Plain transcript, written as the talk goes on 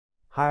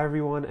Hi,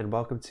 everyone, and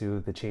welcome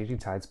to the Changing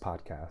Tides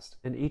podcast.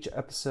 In each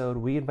episode,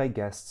 we invite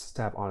guests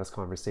to have honest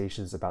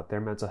conversations about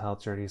their mental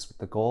health journeys with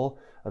the goal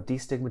of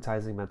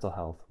destigmatizing mental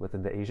health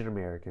within the Asian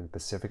American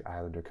Pacific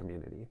Islander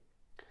community.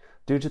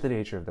 Due to the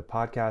nature of the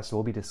podcast,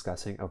 we'll be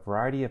discussing a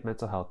variety of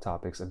mental health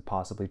topics and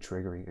possibly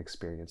triggering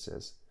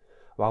experiences.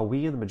 While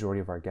we and the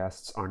majority of our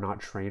guests are not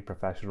trained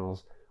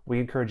professionals, we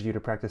encourage you to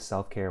practice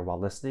self-care while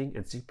listening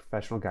and seek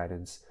professional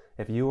guidance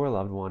if you or a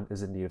loved one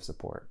is in need of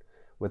support.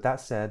 With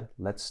that said,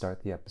 let's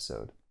start the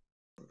episode.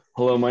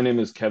 Hello, my name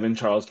is Kevin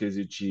Charles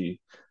Keizuchi,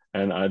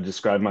 and I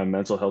describe my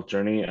mental health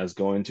journey as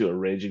going to a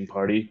raging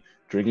party,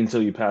 drinking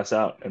till you pass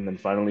out, and then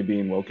finally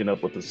being woken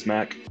up with a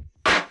smack.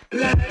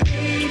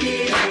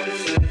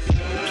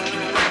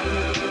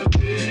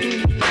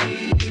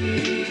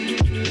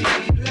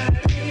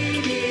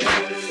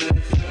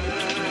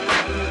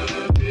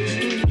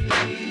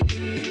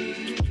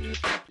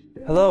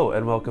 Hello,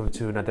 and welcome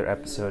to another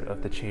episode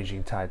of the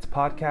Changing Tides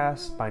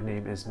podcast. My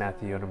name is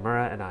Matthew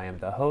Yonemura, and I am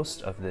the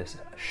host of this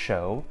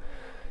show.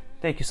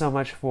 Thank you so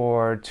much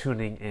for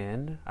tuning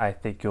in. I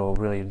think you'll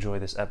really enjoy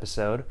this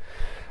episode.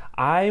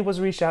 I was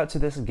reached out to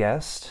this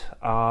guest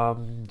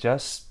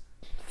just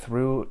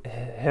through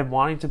him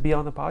wanting to be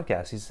on the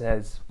podcast. He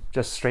says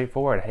just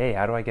straightforward, "Hey,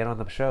 how do I get on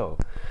the show?"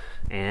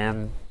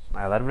 And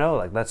I let him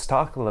know, let's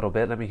talk a little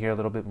bit. Let me hear a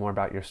little bit more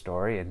about your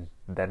story. And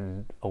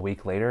then a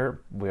week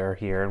later, we're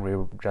here and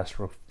we just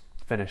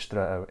finished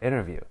the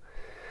interview.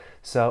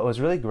 So it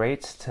was really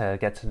great to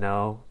get to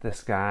know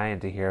this guy and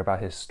to hear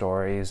about his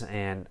stories.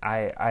 And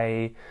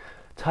I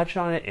touched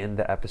on it in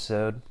the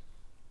episode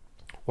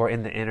or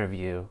in the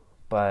interview,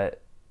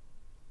 but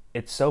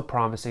it's so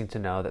promising to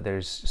know that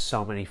there's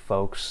so many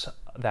folks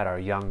that are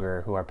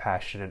younger who are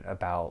passionate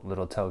about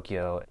Little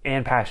Tokyo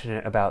and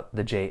passionate about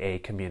the JA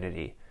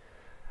community.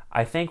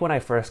 I think when I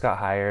first got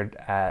hired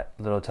at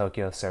Little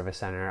Tokyo Service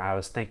Center, I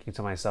was thinking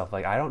to myself,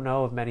 I don't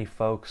know of many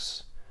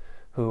folks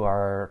who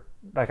are,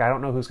 I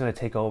don't know who's going to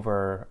take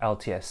over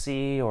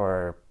LTSC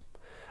or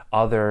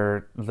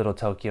other Little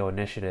Tokyo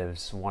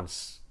initiatives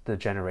once the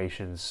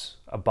generations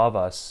above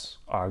us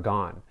are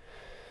gone.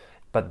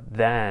 But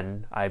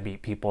then I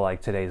meet people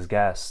like today's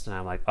guest, and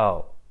I'm like,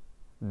 oh,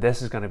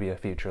 this is going to be a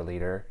future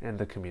leader in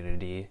the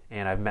community.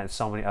 And I've met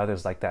so many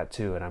others like that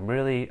too. And I'm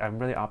really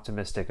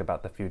optimistic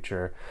about the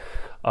future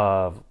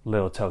of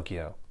Little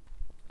Tokyo.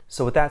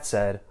 So with that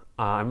said,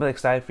 I'm really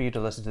excited for you to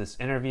listen to this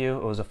interview.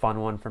 It was a fun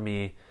one for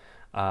me.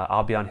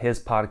 I'll be on his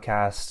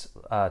podcast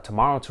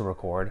tomorrow to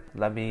record.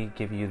 Let me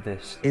give you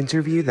this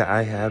interview that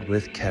I had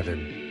with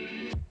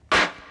Kevin.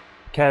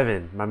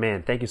 Kevin, my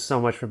man, thank you so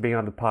much for being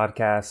on the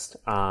podcast.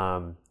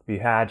 We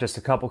had just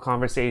a couple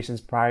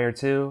conversations prior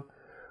to,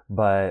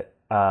 but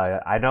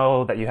I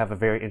know that you have a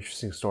very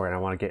interesting story, and I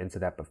want to get into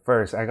that. But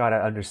first, I got to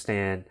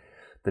understand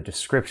the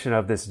description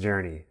of this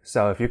journey.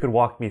 So if you could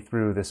walk me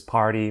through this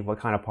party, what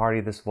kind of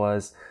party this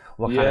was,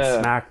 what kind of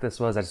Yeah, smack this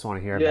was, I just want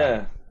to hear about it.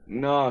 yeah.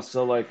 No,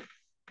 so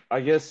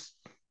I guess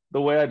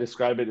the way I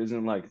describe it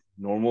isn't like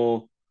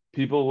normal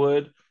people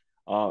would,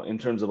 in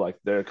terms of like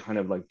their kind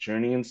of like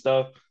journey and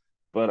stuff.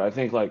 But I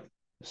think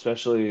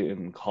especially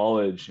in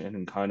college and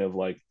in kind of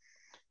like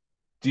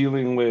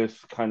dealing with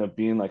kind of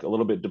being like a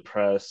little bit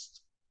depressed,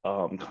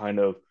 kind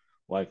of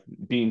like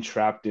being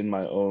trapped in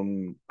my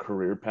own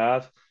career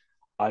path,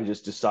 I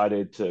just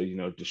decided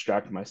to,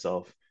 distract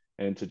myself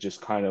and to just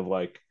kind of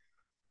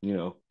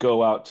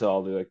go out to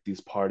all the like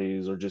these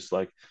parties or just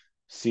like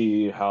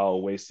see how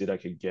wasted I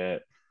could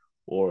get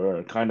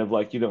or kind of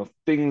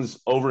things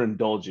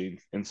overindulging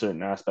in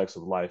certain aspects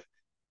of life.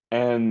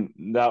 And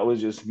that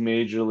was just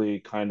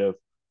majorly kind of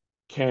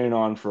carrying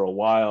on for a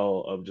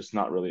while of just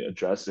not really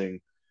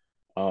addressing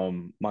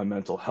my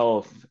mental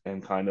health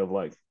and kind of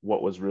like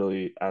what was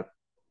really at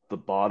the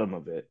bottom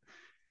of it.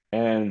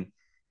 And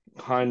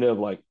kind of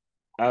like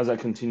as I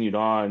continued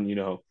on,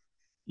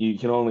 you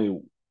can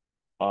only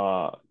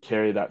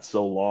carry that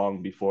so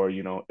long before,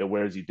 it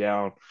wears you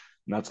down.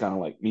 And that's kind of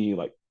like me,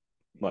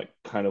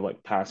 kind of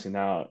like passing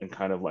out and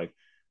kind of like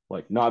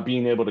not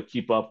being able to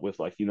keep up with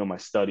my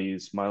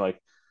studies, my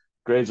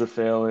grades are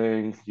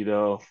failing,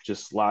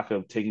 just lack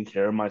of taking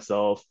care of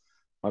myself.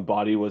 My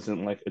body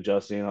wasn't like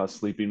adjusting. I was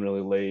sleeping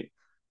really late.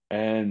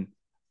 And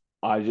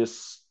I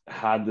just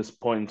had this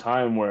point in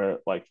time where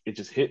it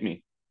just hit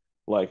me.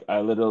 Like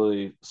I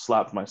literally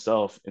slapped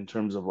myself in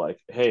terms of like,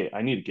 hey,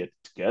 I need to get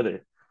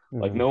together.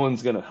 Like Mm-hmm. no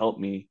one's gonna help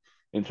me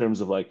in terms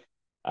of like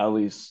at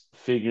least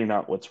figuring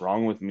out what's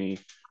wrong with me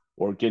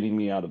or getting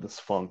me out of this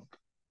funk.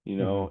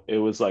 Mm-hmm. It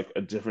was like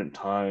a different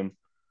time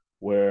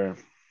where,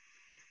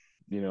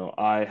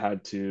 I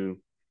had to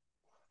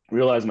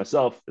realize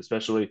myself,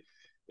 especially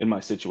in my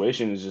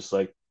situation, is just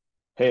like,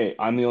 hey,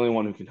 I'm the only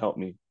one who can help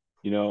me,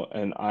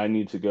 and I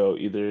need to go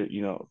either,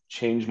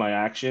 change my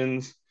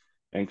actions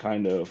and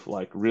kind of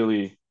like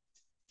really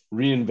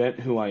reinvent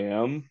who I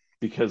am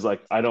because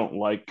I don't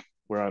like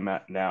where I'm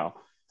at now.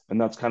 And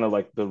that's kind of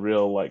like the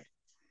real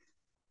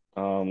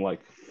um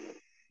like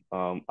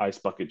ice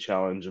bucket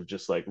challenge of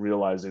just like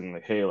realizing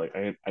like, hey,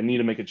 I need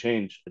to make a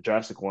change, a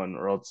drastic one,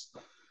 or else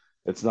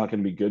it's not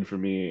going to be good for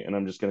me and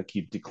I'm just going to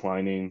keep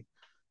declining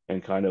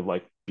and kind of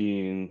like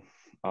being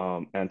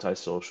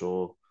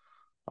antisocial,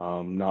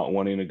 not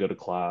wanting to go to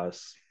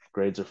class,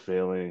 grades are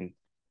failing,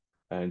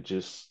 and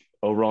just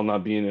overall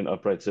not being an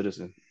upright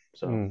citizen.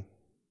 So Mm.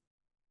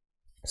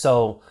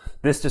 So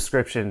this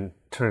description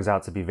turns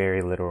out to be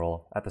very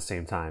literal at the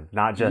same time,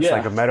 not just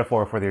like yeah, a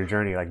metaphor for their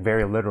journey, like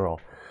very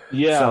literal.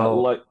 yeah, So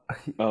like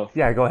oh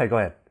yeah, go ahead, go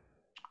ahead.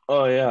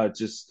 oh yeah,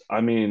 just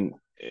I mean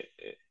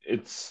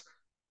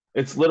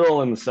it's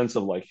literal in the sense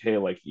of like, hey,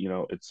 like,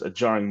 it's a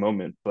jarring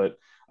moment, but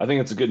I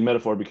think it's a good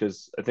metaphor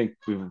because I think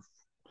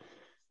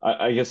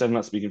I guess I'm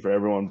not speaking for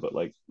everyone, but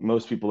like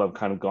most people have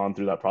kind of gone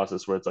through that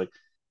process where it's like,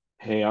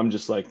 hey, I'm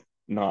just like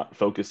not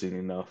focusing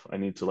enough. I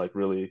need to like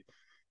really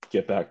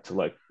get back to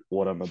like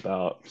what I'm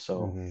about.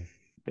 So Hmm.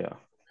 yeah.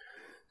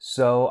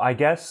 So I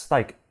guess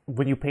like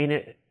when you paint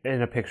it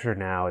in a picture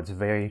now, it's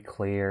very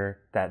clear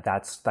that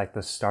that's like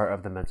the start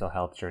of the mental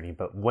health journey.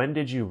 But when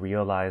did you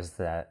realize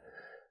that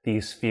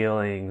these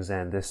feelings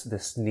and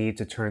this need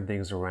to turn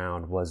things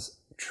around was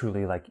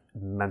truly like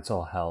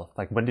mental health?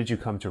 Like when did you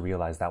come to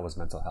realize that was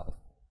mental health?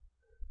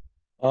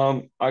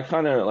 I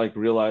kind of like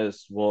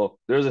realized, well,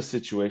 there's a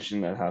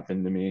situation that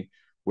happened to me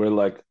where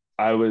like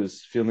I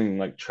was feeling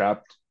like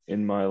trapped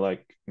in my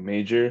like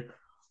major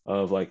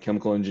of like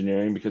chemical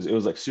engineering because it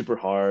was like super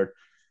hard.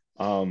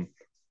 Um,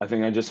 I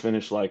think I just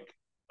finished like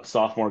a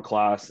sophomore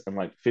class and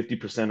like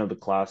 50% of the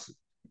class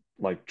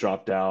like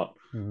dropped out.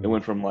 It Mm-hmm.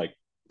 went from like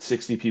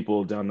 60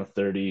 people down to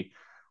 30.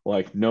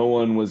 Like no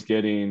one was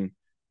getting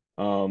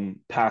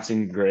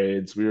passing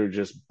grades. We were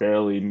just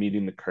barely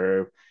meeting the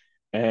curve.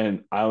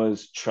 And I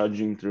was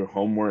trudging through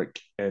homework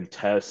and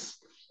tests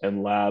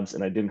and labs,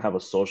 and I didn't have a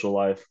social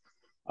life.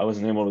 I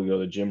wasn't able to go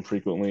to the gym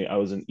frequently. I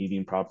wasn't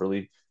eating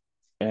properly.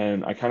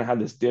 And I kind of had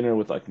this dinner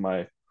with like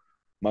my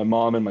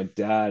mom and my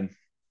dad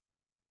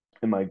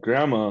and my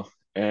grandma.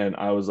 And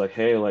I was like,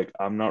 hey, like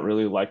I'm not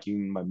really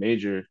liking my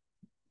major.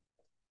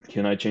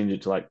 Can I change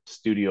it to like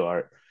studio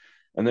art?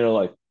 And they're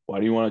like, why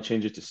do you want to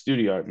change it to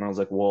studio art? And I was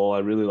like, well, I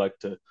really like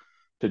to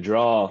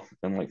draw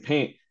and like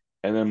paint.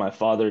 And then my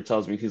father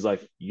tells me, he's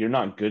like, you're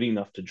not good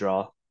enough to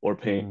draw or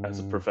paint as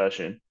a Mm-hmm.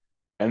 profession.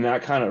 And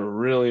that kind of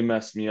really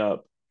messed me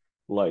up,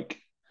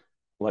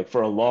 like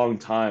for a long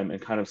time,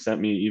 and kind of sent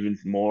me even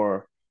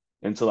more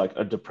into like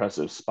a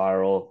depressive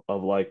spiral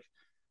of like,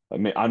 I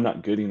mean, I'm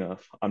not good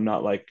enough. I'm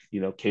not like,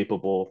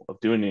 capable of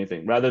doing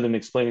anything. Rather than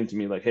explaining to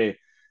me like, hey,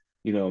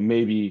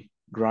 maybe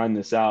grind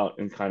this out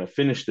and kind of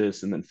finish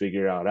this and then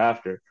figure it out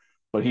after.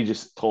 But he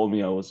just told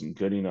me I wasn't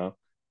good enough.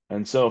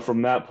 And so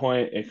from that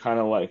point, it kind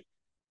of like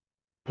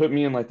put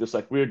me in like this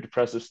like weird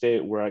depressive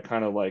state where I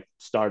kind of like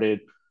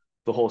started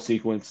the whole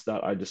sequence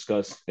that I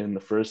discussed in the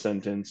first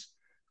sentence.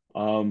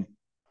 Um,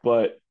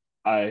 but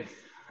I,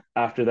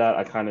 after that,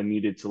 I kind of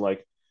needed to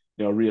like,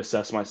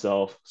 reassess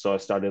myself. So I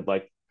started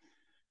like,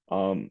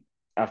 um,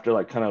 after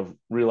like kind of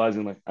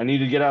realizing like I need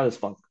to get out of this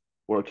funk.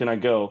 Where can I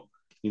go?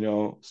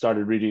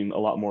 Started reading a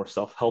lot more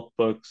self-help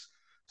books,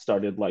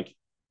 started like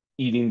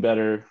eating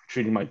better,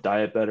 treating my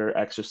diet better,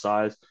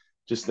 exercise,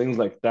 just things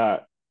like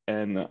that.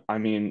 And I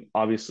mean,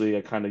 obviously,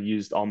 I kind of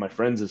used all my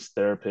friends as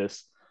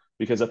therapists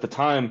because at the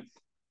time,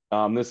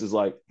 this is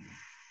like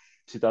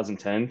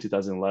 2010,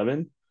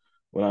 2011,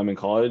 when I'm in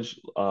college,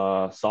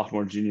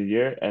 sophomore, junior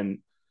year, and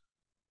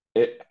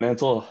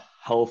mental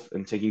health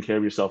and taking care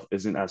of yourself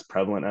isn't as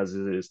prevalent as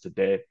it is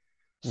today.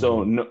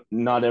 So Mm-hmm. no,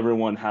 not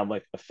everyone had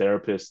like a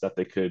therapist that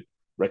they could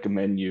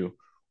recommend you,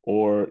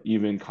 or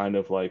even kind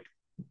of like,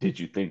 did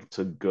you think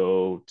to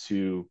go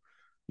to,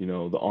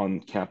 the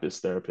on-campus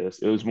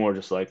therapist? It was more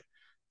just like,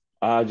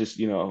 just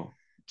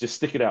just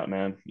stick it out,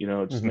 man.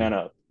 Just Mm-hmm. man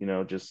up.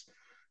 Just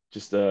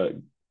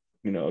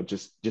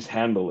just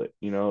handle it.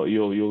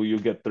 You'll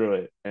get through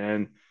it.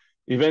 And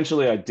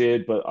eventually, I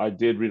did, but I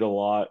did read a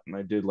lot, and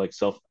I did like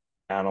self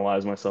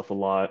analyze myself a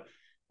lot,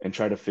 and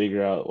try to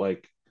figure out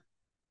like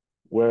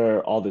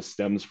where all this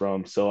stems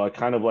from. So I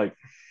kind of like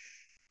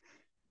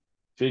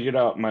figured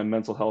out my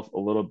mental health a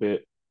little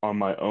bit on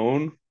my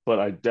own, but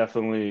I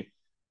definitely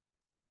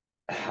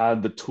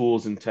had the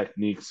tools and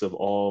techniques of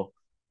all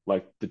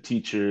like the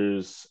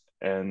teachers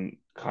and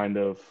kind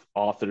of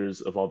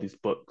authors of all these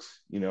books,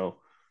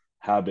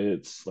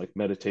 habits like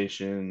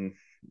meditation,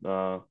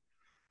 uh,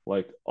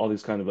 like all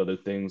these kind of other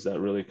things that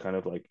really kind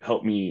of like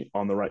helped me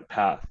on the right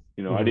path.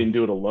 I Mm-hmm. didn't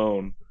do it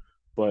alone,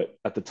 but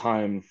at the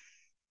time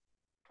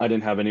I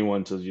didn't have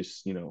anyone to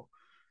just,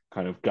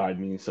 kind of guide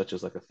me, such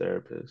as like a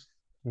therapist.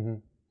 Mm-hmm.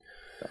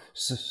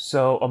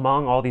 So,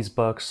 among all these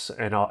books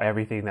and all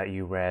everything that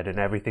you read and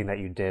everything that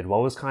you did,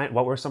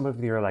 what were some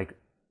of your like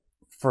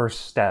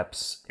first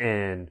steps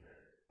in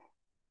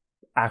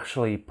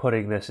actually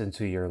putting this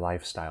into your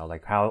lifestyle?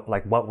 Like how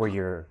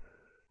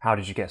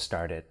did you get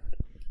started?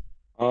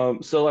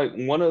 So like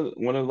one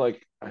of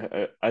like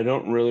I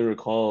don't really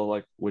recall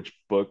like which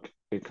book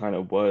it kind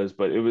of was,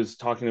 but it was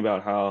talking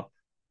about how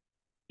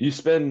you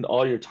spend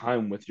all your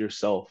time with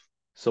yourself.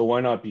 So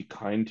why not be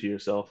kind to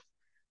yourself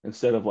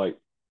instead of like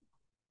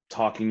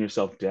talking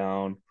yourself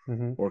down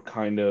Mm-hmm. or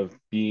kind of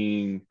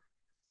being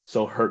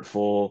so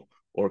hurtful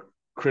or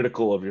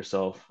critical of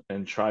yourself,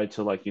 and try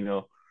to like,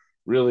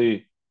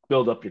 really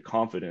build up your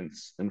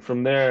confidence. And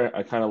from there,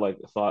 I kind of like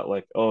thought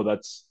like, oh,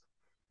 that's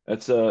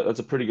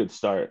a pretty good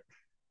start.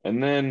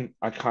 And then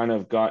I kind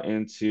of got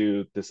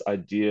into this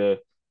idea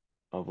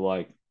of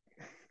like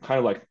kind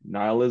of like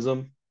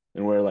nihilism,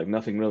 and where like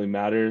nothing really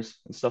matters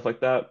and stuff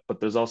like that. But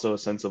there's also a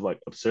sense of like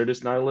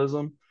absurdist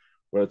nihilism,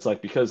 where it's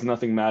like because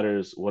nothing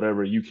matters,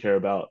 whatever you care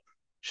about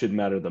should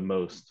matter the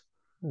most.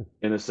 Hmm.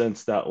 In a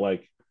sense that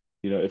like,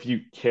 if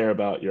you care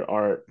about your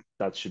art,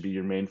 that should be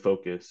your main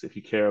focus. If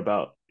you care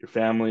about your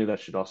family, that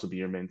should also be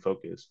your main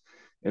focus.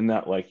 And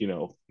that like,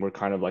 we're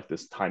kind of like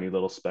this tiny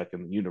little speck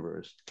in the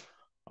universe.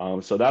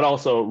 So that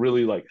also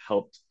really like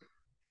helped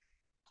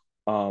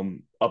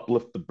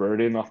uplift the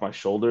burden off my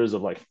shoulders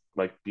of like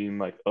being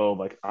like, oh,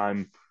 like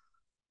I'm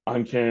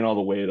carrying all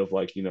the weight of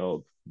like,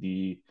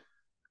 the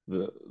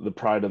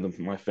pride of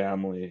my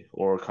family,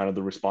 or kind of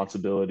the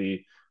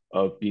responsibility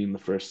of being the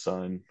first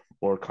son,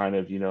 or kind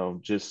of,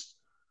 just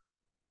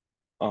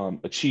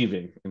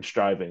achieving and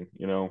striving.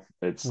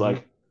 It's Hmm.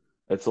 like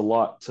it's a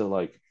lot to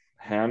like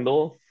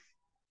handle,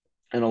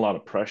 and a lot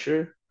of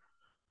pressure.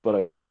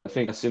 But I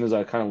think as soon as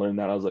I kind of learned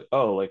that, I was like,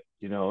 oh, like,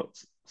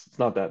 it's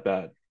not that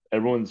bad.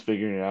 Everyone's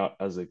figuring it out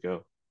as they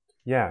go.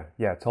 Yeah,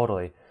 yeah,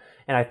 totally.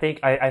 And I think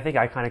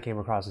I kind of came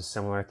across a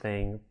similar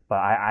thing, but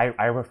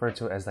I refer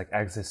to it as like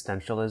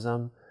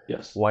existentialism,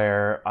 Yes.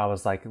 where I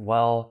was like,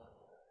 well,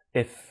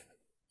 if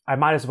I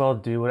might as well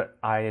do what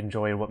I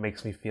enjoy and what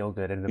makes me feel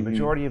good, and the Hmm.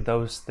 majority of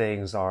those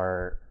things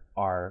are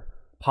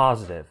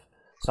positive,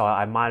 so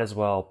I might as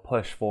well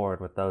push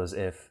forward with those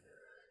if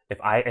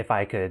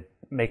I could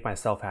make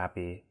myself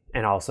happy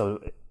and also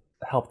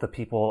help the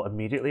people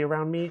immediately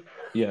around me,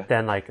 Yeah.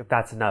 then like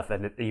that's enough,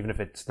 and even if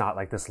it's not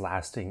like this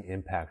lasting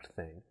impact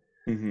thing.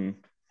 Hmm.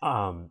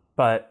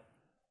 But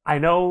I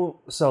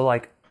know, so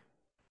like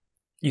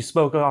you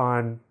spoke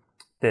on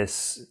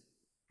this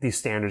these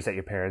standards that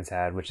your parents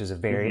had, which is a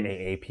very Hmm.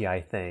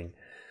 AAPI thing,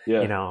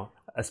 you Yeah. know,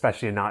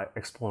 especially not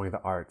exploring the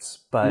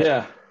arts. But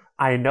Yeah.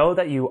 I know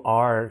that you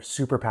are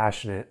super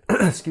passionate,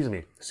 excuse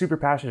me, super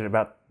passionate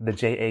about the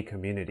JA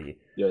community.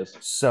 Yes.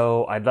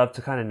 So I'd love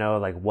to kind of know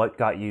like what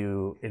got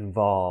you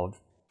involved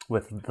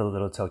with the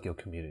Little Tokyo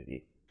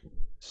community.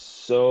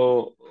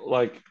 So,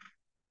 like,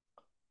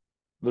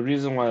 the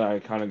reason why I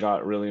kind of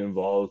got really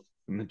involved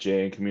in the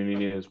JA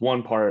community is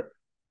one part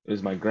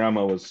is my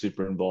grandma was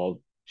super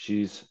involved.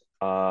 She's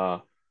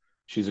a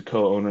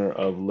co-owner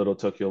of Little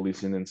Tokyo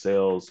Leasing and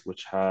Sales,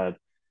 which had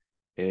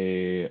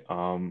a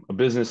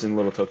business in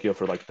Little Tokyo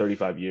for like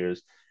 35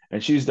 years.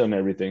 And she's done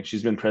everything.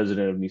 She's been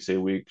president of Nisei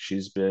Week.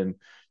 She's been,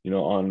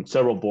 on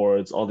several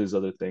boards, all these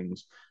other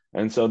things.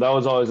 And so that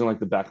was always in like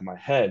the back of my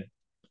head.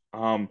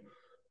 Um,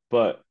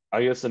 but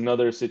I guess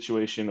another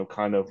situation of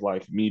kind of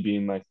like me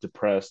being like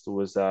depressed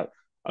was that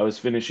I was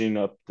finishing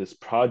up this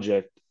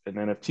project, an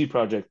NFT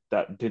project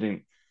that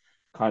didn't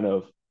kind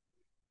of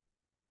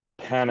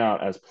pan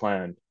out as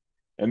planned.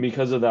 And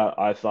because of that,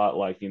 I thought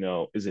like,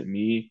 is it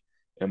me?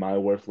 Am I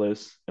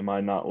worthless? Am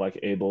I not like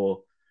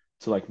able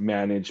to like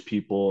manage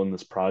people in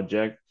this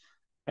project?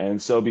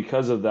 And so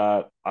because of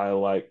that, I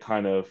like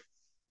kind of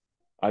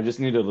I just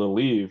needed to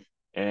leave,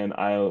 and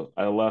I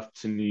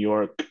left to New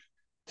York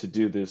to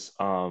do this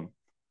to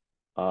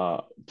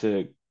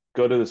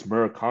go to this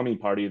Murakami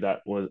party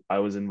that was I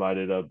was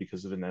invited of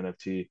because of an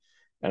NFT.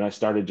 And I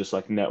started just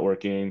like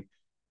networking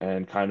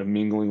and kind of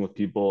mingling with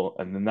people.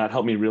 And then that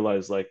helped me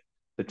realize like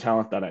the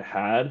talent that I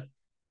had,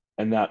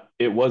 and that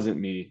it wasn't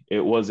me. It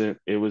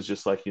was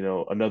just like,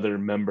 another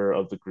member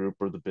of the group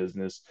or the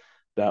business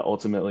that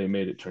ultimately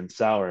made it turn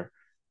sour.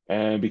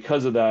 And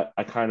because of that,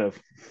 I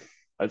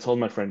told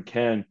my friend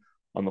Ken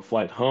on the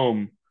flight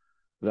home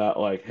that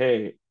like,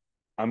 hey,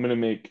 I'm gonna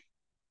make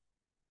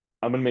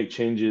I'm gonna make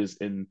changes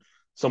in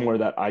somewhere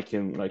that I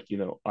can like,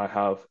 I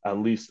have at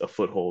least a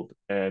foothold,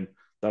 and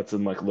that's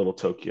in like Little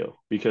Tokyo,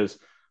 because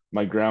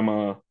my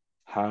grandma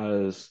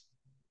has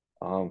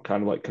kind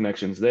of like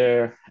connections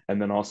there,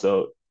 and then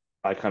also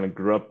I kind of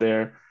grew up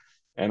there,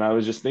 and I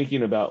was just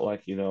thinking about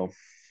like,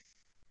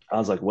 I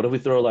was like, what if we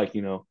throw like,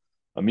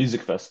 a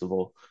music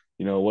festival?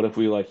 What if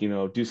we like,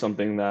 do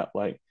something that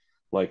like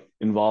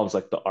involves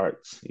like the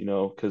arts,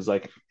 because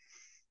like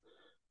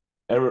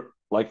ever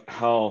like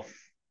how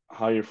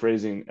you're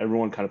phrasing,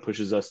 everyone kind of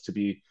pushes us to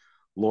be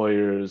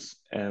lawyers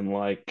and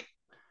like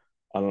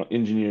I don't know,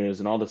 engineers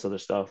and all this other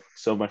stuff.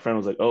 So my friend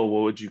was like, "Oh,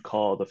 what would you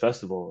call the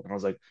festival?" And I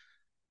was like,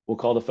 "We'll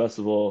call the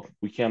festival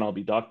We Can't All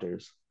Be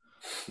Doctors,"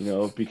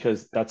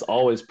 because that's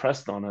always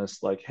pressed on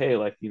us. Like, hey,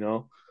 like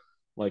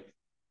like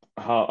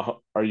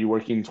how are you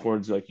working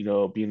towards like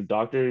being a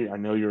doctor? I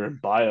know you're in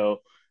bio,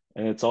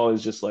 and it's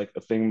always just like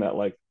a thing that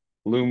like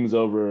looms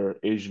over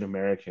Asian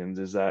Americans,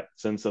 is that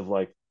sense of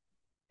like,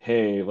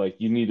 hey, like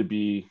you need to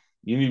be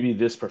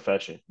this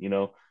profession,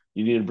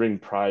 you need to bring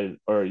pride,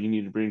 or you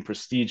need to bring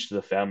prestige to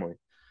the family.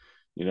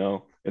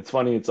 It's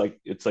funny,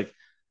 it's like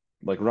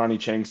Ronnie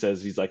Chang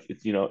says, he's like,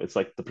 it's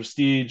like the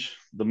prestige,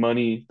 the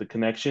money, the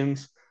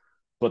connections,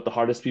 but the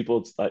hardest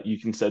people that you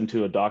can send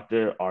to a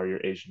doctor are your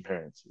Asian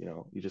parents.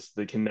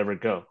 They can never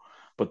go,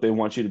 but they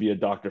want you to be a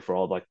doctor for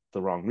all like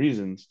the wrong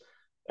reasons.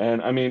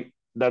 And I mean,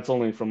 that's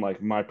only from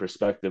like my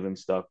perspective and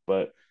stuff,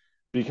 but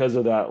because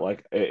of that,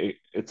 like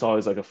it's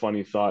always like a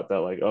funny thought that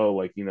like, oh,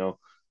 like,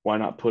 why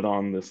not put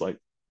on this like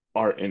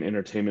art and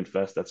entertainment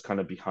fest that's kind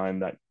of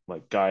behind that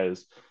like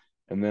guys.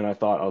 And then I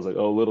was like,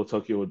 oh, Little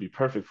Tokyo would be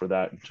perfect for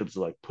that in terms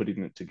of like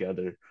putting it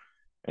together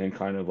and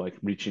kind of like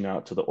reaching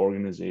out to the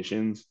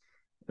organizations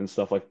and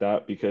stuff like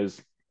that.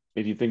 Because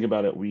if you think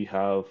about it, we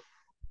have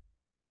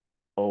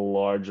a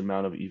large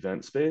amount of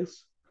event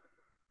space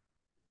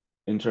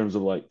in terms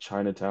of like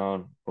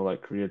Chinatown or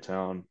like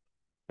Koreatown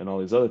and all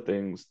these other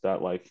things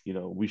that like,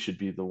 we should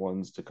be the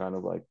ones to kind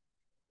of like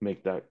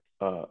make that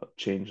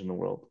change in the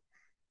world.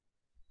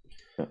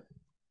 Yeah.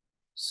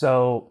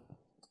 So,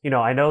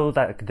 I know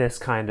that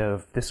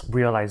this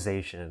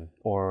realization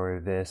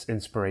or this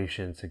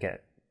inspiration to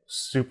get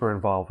super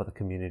involved with the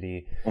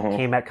community Uh-huh.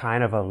 came at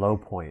kind of a low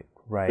point,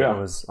 right? It Yeah.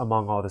 was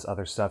among all this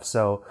other stuff.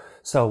 So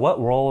what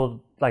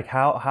role, like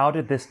how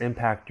did this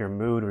impact your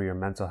mood or your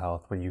mental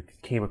health when you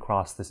came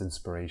across this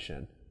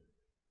inspiration?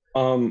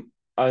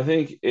 I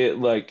think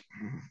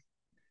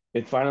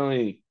it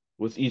finally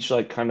with each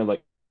like kind of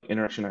like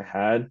interaction I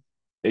had,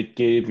 it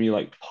gave me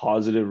like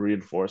positive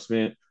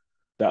reinforcement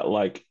that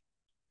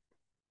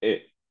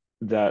it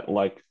that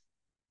like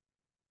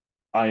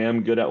I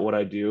am good at what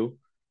I do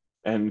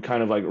and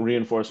kind of like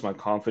reinforce my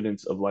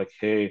confidence of like,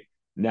 hey,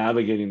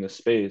 navigating the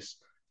space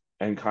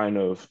and kind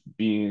of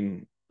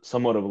being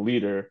somewhat of a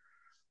leader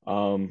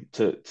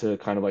to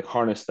kind of like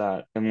harness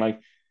that. And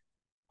like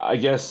I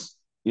guess,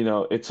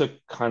 it took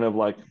kind of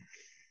like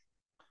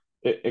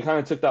it kind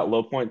of took that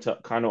low point to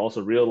kind of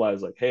also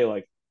realize like, hey,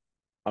 like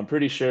I'm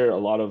pretty sure a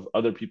lot of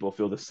other people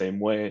feel the same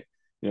way,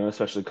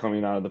 especially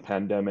coming out of the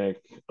pandemic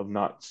of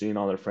not seeing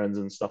all their friends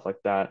and stuff like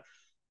that.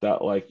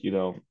 That like,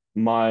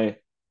 my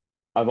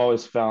I've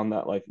always found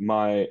that like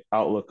my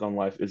outlook on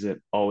life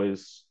isn't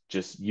always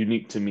just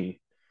unique to me,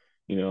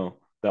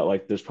 that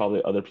like there's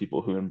probably other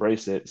people who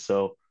embrace it.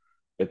 So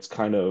it's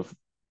kind of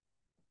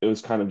it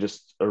was kind of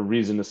just a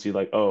reason to see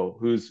like, oh,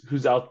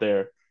 who's out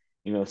there,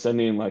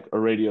 sending like a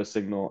radio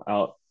signal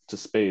out to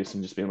space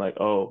and just being like,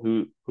 oh,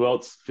 who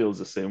else feels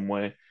the same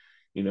way,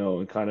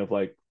 and kind of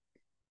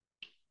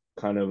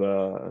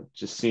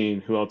just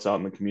seeing who else out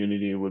in the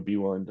community would be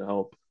willing to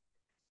help.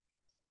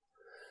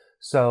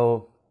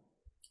 So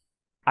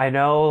I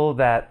know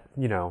that,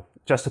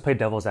 just to play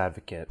devil's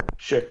advocate,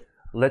 Sure.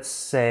 let's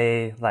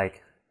say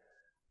like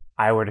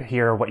I were to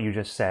hear what you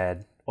just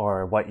said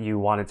or what you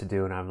wanted to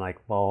do, and I'm like,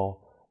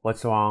 well,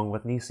 what's wrong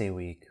with Nisei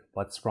Week?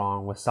 What's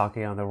wrong with Sake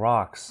on the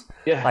Rocks?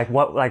 Yeah.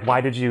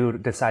 Why did you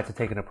decide to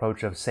take an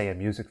approach of, say, a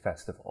music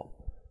festival?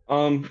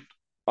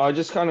 I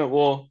just kind of,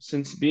 well,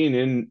 since being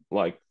in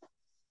like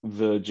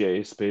the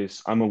JA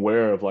space, I'm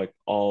aware of like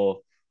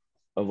all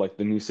of like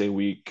the Nisei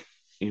Week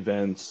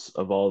events,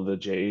 of all the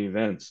JA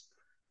events,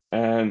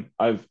 and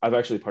I've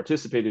actually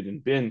participated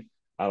and been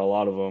at a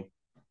lot of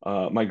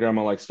them. My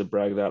grandma likes to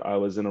brag that I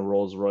was in a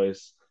Rolls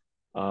Royce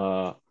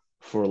uh,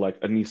 for like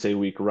a Nisei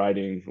Week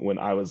riding when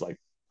I was like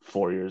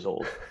 4 years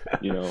old,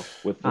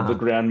 with the Uh-huh.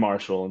 Grand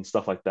Marshal and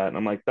stuff like that. And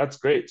I'm like, that's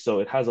great. So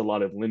it has a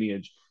lot of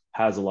lineage,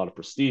 has a lot of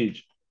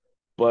prestige,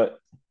 but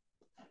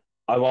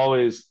I've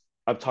always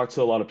I've talked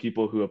to a lot of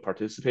people who have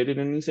participated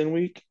in Nissan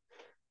Week,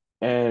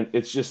 and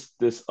it's just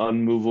this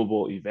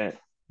unmovable event.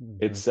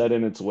 It's Hmm. set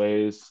in its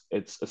ways.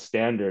 It's a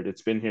standard.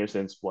 It's been here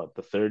since what,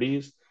 the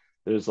 30s.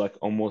 There's like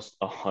almost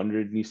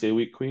 100 Nisei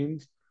Week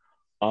queens.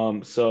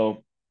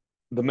 So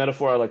the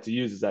metaphor I like to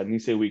use is that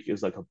Nisei Week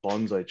is like a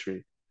bonsai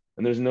tree,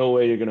 and there's no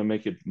way you're gonna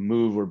make it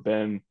move or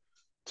bend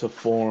to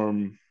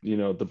form,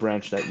 the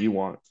branch that you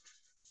want.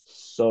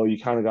 So you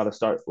kind of got to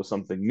start with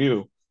something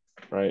new,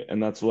 right?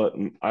 And that's what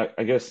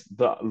I guess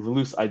the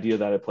loose idea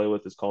that I play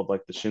with is called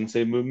like the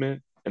Shinsei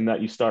movement, and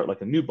that you start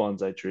like a new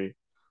bonsai tree.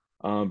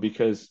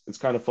 Because it's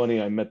kind of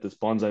funny. I met this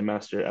bonsai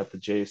master at the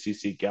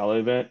JACC Gala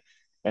event,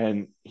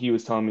 and he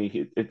was telling me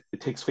it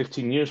takes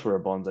 15 years for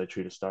a bonsai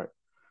tree to start,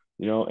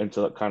 and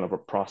to kind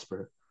of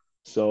prosper.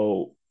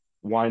 So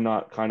why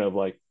not kind of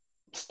like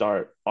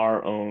start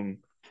our own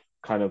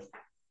kind of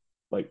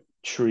like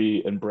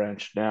tree and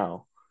branch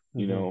now,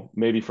 Hmm.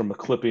 maybe from a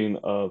clipping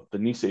of the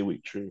Nisei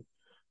Week tree.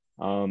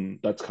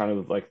 That's kind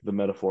of like the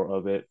metaphor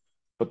of it.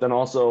 But then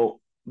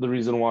also the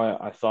reason why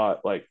I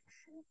thought like,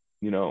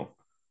 you know,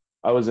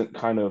 I wasn't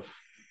kind of,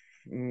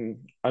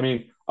 I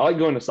mean, I like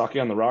going to Sake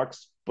on the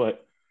Rocks,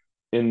 but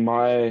in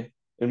my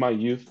in my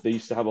youth, they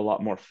used to have a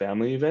lot more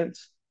family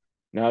events.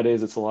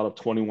 Nowadays, it's a lot of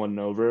 21 and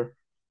over.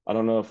 I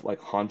don't know if like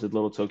Haunted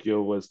Little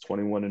Tokyo was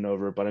 21 and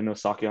over, but I know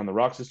Sake on the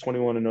Rocks is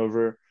 21 and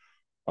over.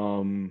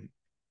 Um,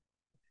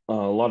 a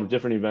lot of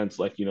different events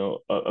like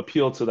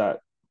appeal to that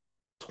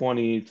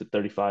 20 to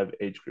 35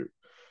 age group,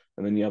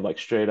 and then you have like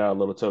Straight Out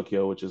Little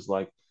Tokyo, which is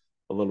like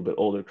a little bit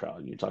older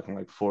crowd. You're talking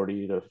like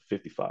 40 to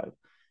 55,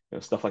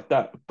 stuff like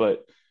that.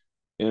 But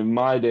in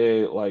my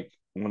day, like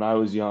when I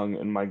was young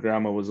and my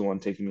grandma was the one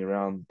taking me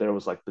around, there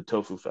was like the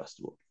tofu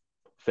festival.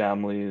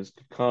 Families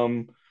could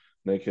come,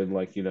 they could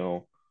like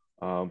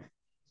um,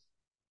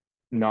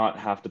 not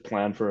have to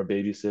plan for a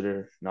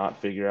babysitter,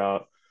 not figure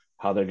out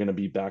how they're going to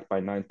be back by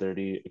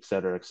 9:30, et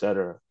cetera, et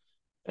cetera.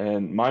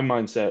 And my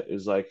mindset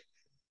is like,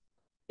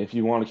 if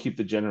you want to keep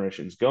the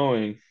generations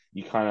going,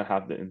 you kind of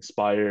have to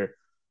inspire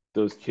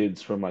those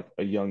kids from like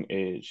a young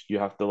age. You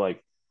have to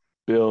like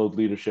build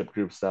leadership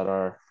groups that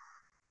are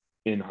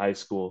in high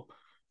school,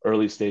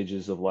 early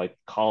stages of like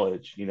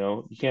college.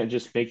 You can't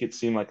just make it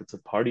seem like it's a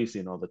party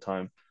scene all the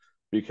time,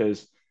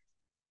 because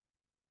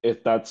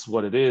if that's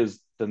what it is,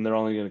 then they're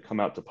only going to come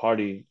out to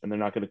party, and they're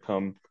not going to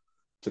come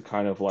to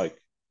kind of like,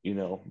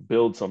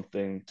 build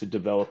something, to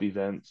develop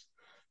events,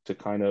 to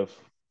kind of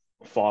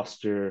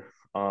foster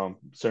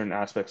certain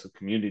aspects of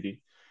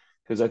community.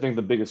 Because I think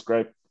the biggest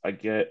gripe I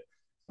get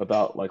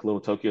about like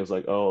Little Tokyo is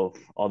like, oh,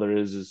 all there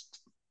is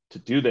to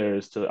do there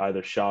is to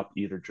either shop,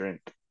 eat, or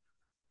drink,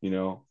 you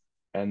know,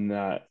 and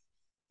that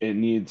it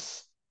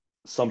needs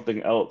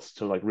something else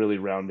to like really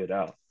round it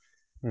out.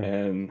 Hmm.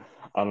 And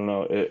I don't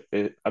know,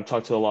 I've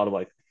talked to a lot of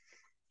like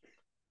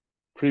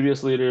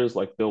previous leaders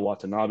like Bill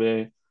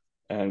Watanabe,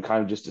 and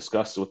kind of just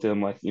discussed with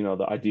him like,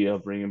 the idea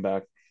of bringing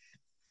back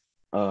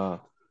uh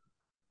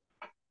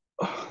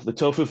the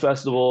tofu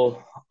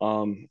festival,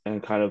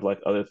 and kind of like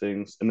other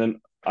things. And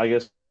then I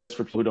guess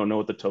for people who don't know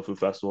what the tofu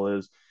festival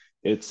is,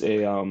 it's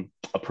a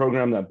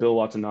program that Bill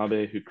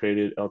Watanabe, who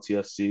created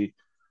LTSC,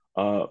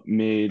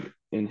 made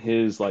in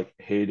his like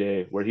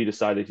heyday, where he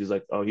decided, he's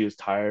like, oh, he was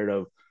tired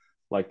of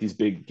like these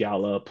big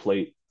gala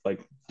plate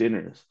like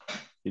dinners,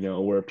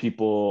 where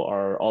people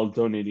are all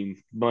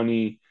donating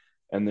money,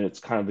 and then it's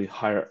kind of the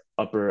higher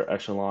upper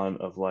echelon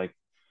of like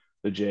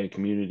the J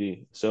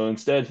community. So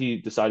instead, he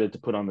decided to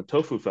put on the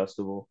Tofu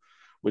Festival,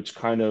 which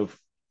kind of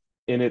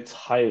in its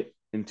height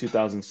in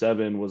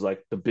 2007 was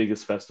like the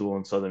biggest festival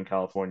in Southern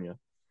California.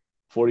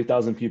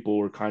 40,000 people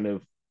were kind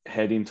of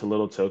heading to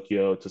Little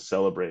Tokyo to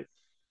celebrate.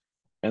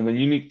 And the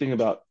unique thing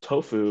about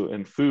tofu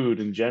and food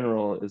in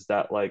general is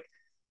that like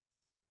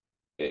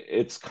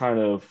it's kind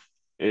of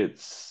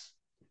it's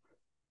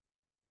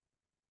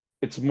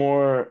it's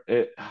more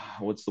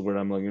what's the word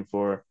I'm looking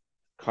for?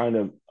 Kind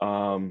of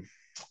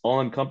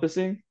all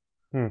encompassing,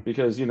 Hmm.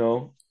 because It's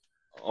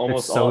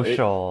almost all it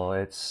social.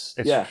 It's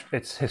yeah.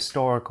 it's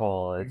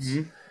historical. It's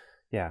Mhm.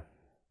 yeah,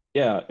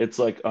 Yeah, it's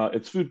like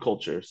it's food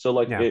culture. So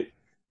like yeah.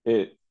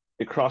 it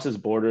crosses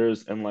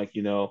borders, and like,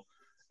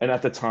 and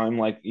at the time,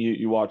 like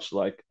you watch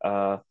like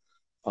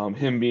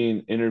him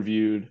being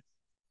interviewed,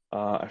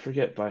 I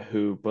forget by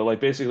who, but like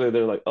basically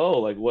they're like, oh,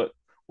 like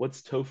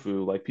what's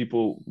tofu? Like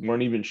people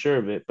weren't even sure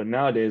of it. But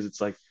nowadays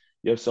it's like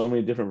you have so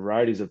many different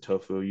varieties of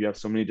tofu, you have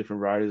so many different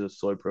varieties of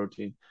soy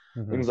protein,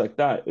 Hmm. things like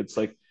that. It's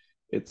like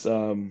it's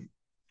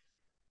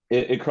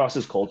it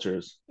crosses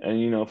cultures.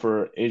 And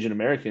for Asian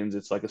Americans,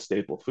 it's like a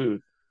staple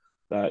food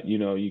that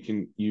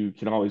you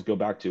can always go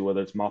back to,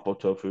 whether it's mapo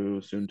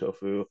tofu, soon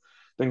tofu,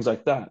 things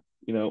like that.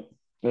 And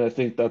I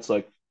think that's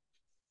like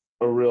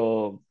a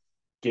real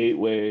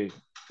gateway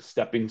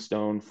stepping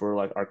stone for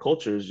like our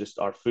culture, is just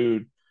our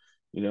food.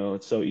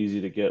 It's so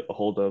easy to get a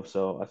hold of.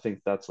 So I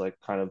think that's like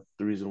kind of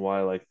the reason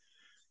why like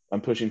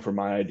I'm pushing for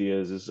my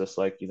ideas, is just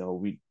like,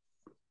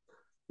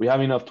 we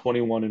have enough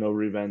 21 and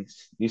over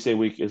events. Nisei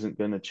Week isn't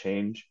going to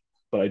change,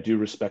 but I do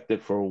respect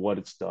it for what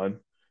it's done.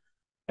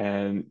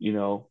 And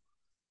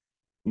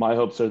my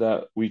hopes are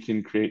that we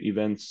can create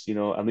events,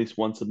 at least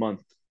once a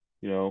month,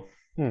 you know,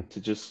 Hmm. to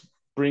just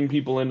bring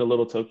people into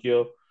Little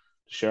Tokyo, to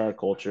share our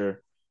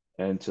culture,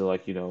 and to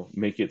like,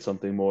 make it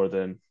something more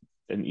than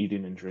an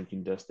eating and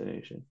drinking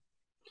destination.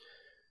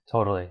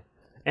 Totally.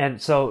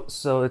 And so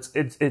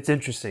it's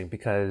interesting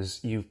because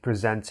you've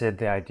presented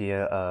the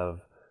idea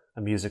of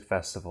a music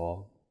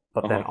festival,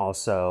 but then Uh-huh.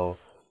 also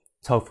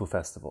tofu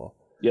festival.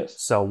 Yes.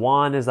 So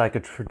one is like a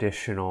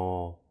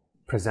traditional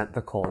present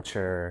the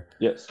culture,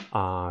 Yes.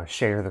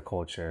 share the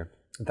culture.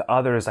 The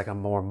other is like a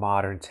more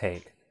modern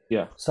take.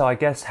 Yeah. So I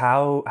guess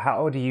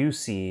how do you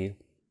see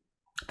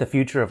the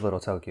future of Little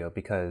Tokyo?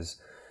 Because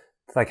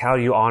like how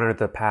do you honor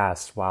the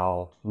past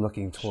while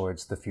looking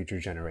towards the future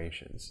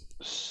generations?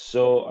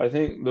 So I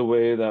think the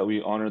way that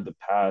we honor the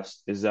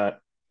past is that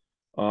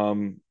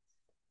um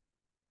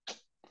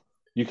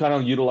you kind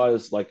of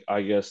utilize like,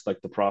 I guess,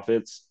 like the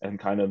profits and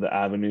kind of the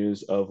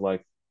avenues of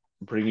like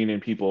bringing in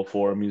people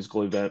for a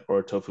musical event or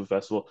a tofu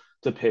festival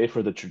to pay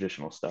for the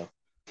traditional stuff.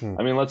 Hmm.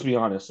 I mean, let's be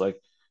honest, like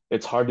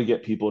it's hard to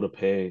get people to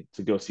pay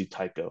to go see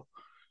Taiko,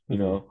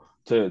 Hmm.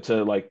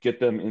 to like get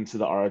them into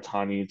the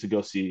Aratani to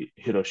go see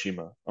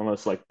Hiroshima,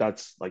 unless like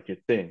that's like your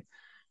thing.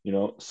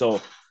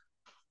 So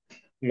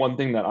one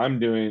thing that I'm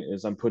doing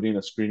is I'm putting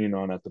a screening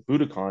on at the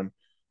Budokan,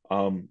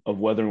 of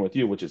Weathering with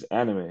You, which is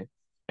anime.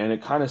 And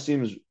it kind of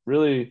seems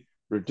really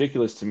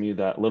ridiculous to me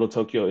that Little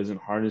Tokyo isn't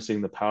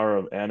harnessing the power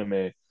of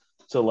anime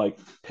to like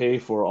pay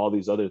for all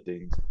these other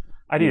things,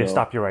 I you need to know?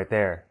 stop you right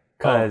there. Oh,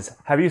 Because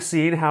have you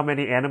seen how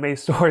many anime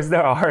stores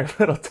there are in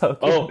Little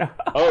Tokyo oh, now?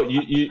 oh,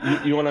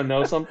 you want to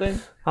know something?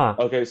 Huh.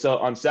 Okay, so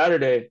on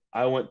Saturday,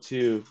 I went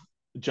to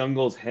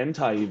Jungle's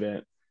hentai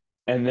event,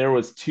 and there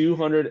was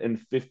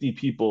 250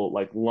 people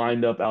like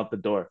lined up out the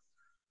door.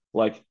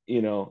 Like,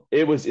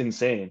 it was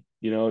insane.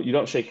 You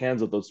don't shake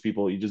hands with those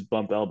people, you just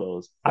bump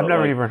elbows. I've But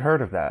never like, even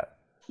heard of that.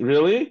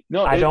 really?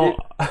 No, I don't.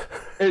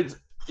 it's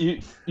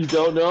you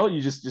don't know?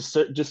 You just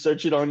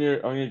search it on your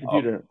Oh,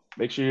 computer.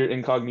 Make sure you're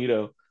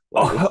incognito.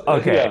 Like it's oh,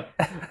 okay.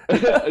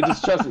 yeah.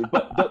 Just trust me.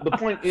 But the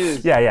point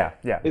is, Yeah, yeah,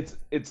 yeah.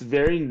 it's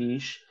very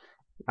niche,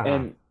 Uh-huh.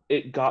 and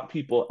it got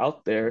people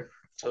out there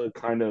to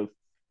kind of,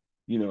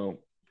 you know,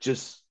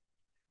 just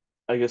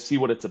I guess see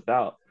what it's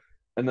about.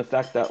 And the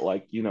fact that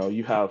like,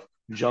 you have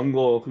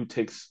Jungle who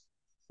takes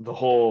the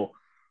whole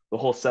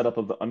setup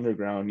of the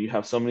underground. You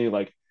have so many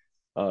like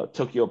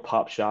Tokyo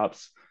pop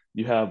shops.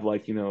 You have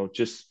like,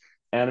 just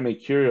anime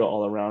curio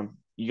all around.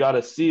 You got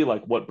to see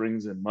like what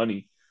brings in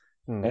money.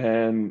 Hmm.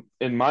 And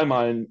in my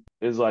mind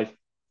is like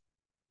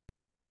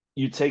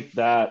you take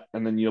that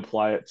and then you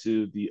apply it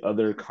to the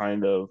other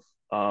kind of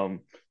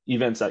um,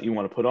 events that you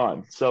want to put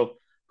on. So,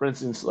 for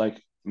instance,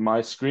 like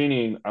my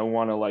screening, I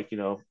want to like,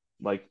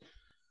 like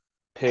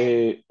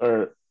pay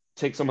or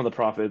take some of the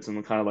profits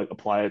and kind of like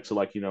apply it to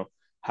like,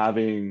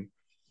 having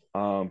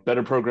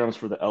better programs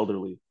for the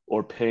elderly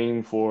or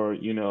paying for,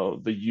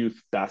 the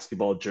youth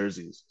basketball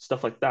jerseys,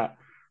 stuff like that.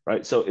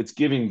 Right. So it's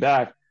giving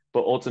back,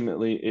 but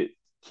ultimately it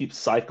keeps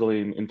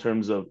cycling in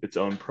terms of its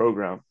own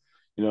program.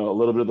 A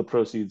little bit of the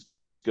proceeds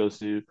goes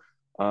to,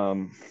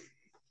 um,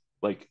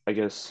 like, I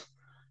guess,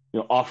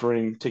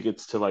 offering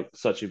tickets to like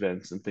such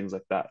events and things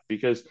like that.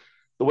 Because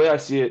the way I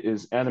see it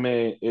is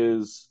anime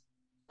is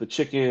the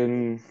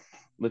chicken,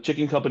 the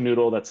chicken cup of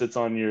noodle that sits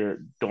on your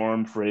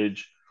dorm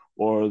fridge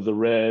or the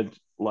red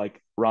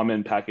like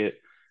ramen packet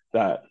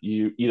that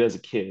you eat as a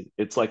kid.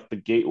 It's like the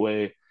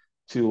gateway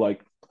to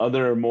like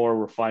other more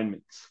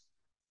refinements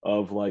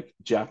of like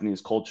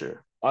Japanese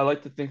culture. I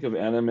like to think of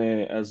anime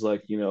as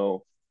like,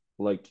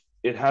 like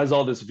it has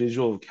all this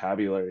visual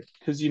vocabulary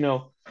because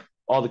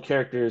all the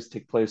characters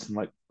take place in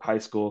like high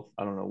school.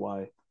 I don't know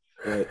why,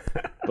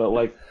 but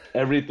like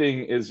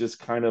everything is just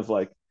kind of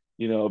like,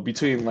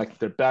 between like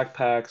their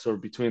backpacks or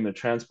between their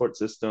transport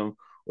system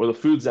or the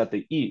foods that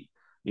they eat.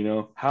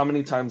 How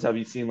many times have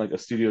you seen like a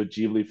Studio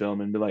Ghibli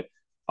film and be like,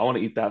 I want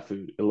to eat that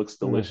food. It looks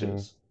Hmm.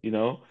 delicious.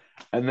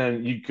 And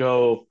then you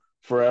go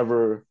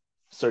forever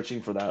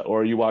searching for that,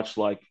 or you watch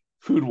like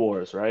Food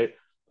Wars, right?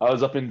 I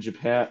was up in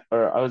Japan,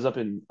 or I was up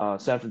in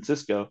San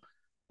Francisco,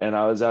 and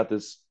I was at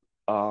this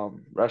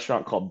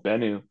restaurant called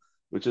Benu,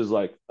 which is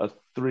like a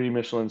three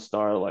Michelin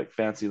star, like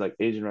fancy, like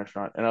Asian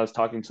restaurant. And I was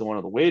talking to one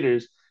of the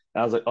waiters,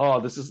 and I was like, "Oh,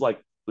 this is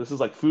like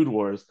Food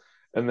Wars."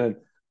 And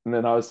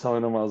then I was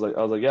telling him, I was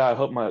like, "Yeah, I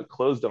hope my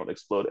clothes don't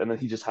explode." And then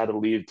he just had to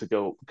leave to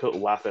go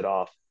laugh it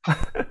off.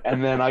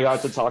 And then I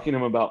got to talking to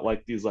him about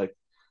like these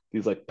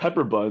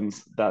pepper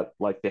buns that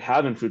like they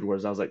have in Food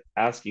Wars. I was like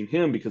asking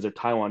him because they're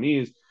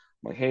Taiwanese.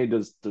 I'm like, hey,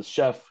 does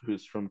chef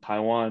who's from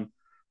Taiwan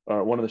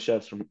or one of the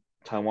chefs from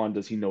Taiwan,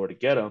 does he know where to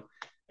get them?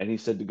 And he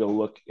said to go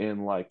look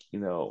in like,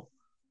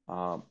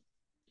 um,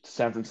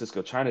 San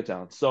Francisco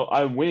Chinatown. So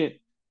I went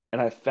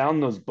and I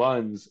found those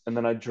buns and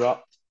then I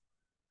dropped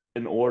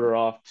an order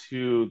off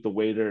to the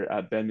waiter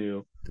at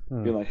Benu,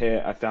 Hmm. being like,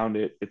 hey, I found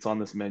it. It's on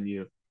this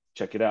menu.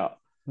 Check it out.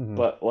 Hmm.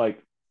 But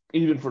like,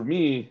 even for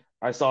me,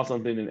 I saw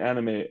something in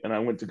anime and I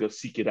went to go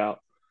seek it out.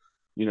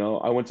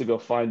 I went to go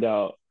find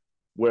out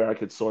where I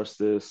could source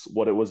this,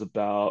 what it was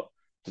about,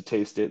 to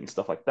taste it and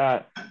stuff like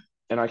that.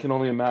 And I can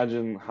only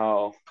imagine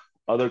how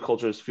other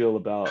cultures feel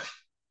about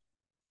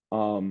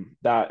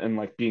that and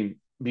like being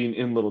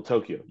in Little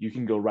Tokyo. You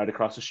can go right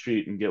across the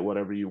street and get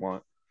whatever you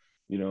want.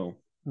 You know,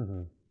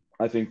 Hmm.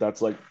 I think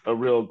that's like a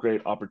real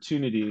great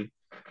opportunity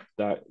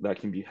that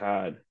can be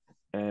had.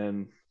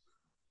 And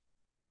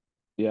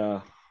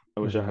yeah, I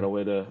wish I had Hmm. a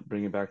way to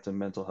bring it back to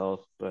mental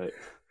health, but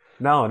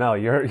No, no,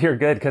 you're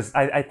good because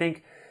I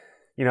think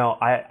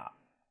I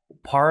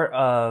part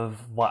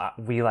of what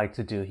we like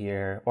to do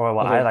here, or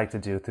what I okay, like to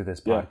do through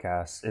this yeah,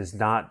 podcast, is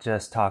not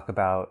just talk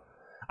about.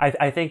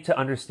 I think to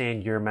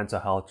understand your mental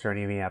health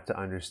journey, we have to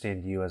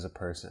understand you as a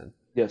person,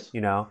 yes,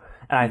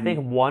 And I hmm think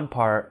one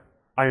part,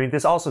 I mean,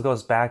 this also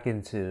goes back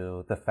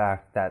into the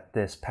fact that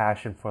this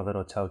passion for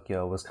Little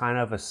Tokyo was kind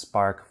of a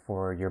spark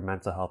for your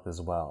mental health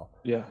as well.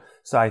 yeah,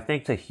 So I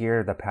think to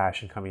hear the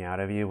passion coming out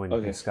of you when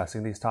okay,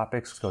 discussing these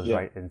topics goes yeah,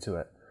 right into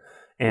it.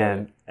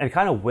 yeah, And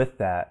kind of with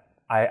that,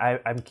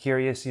 I'm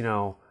curious,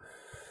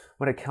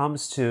 when it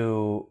comes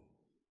to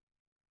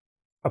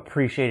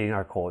appreciating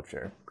our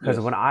culture, because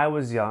yes, when I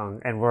was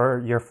young, and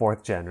you're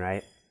fourth gen,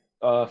 right?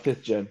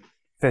 fifth gen,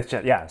 Fifth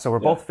gen, yeah. So we're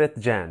yeah, both fifth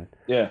gen,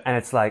 yeah, and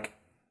it's like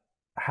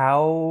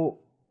how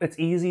it's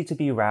easy to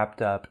be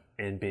wrapped up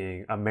in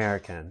being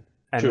American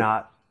and true,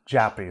 not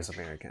Japanese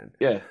American.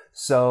 yeah.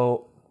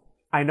 So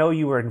I know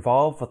you were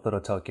involved with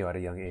Little Tokyo at a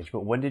young age,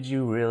 but when did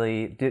you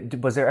really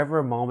was there ever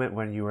a moment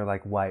when you were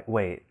like,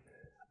 wait,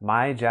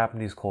 my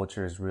Japanese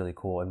culture is really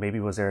cool, and maybe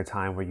was there a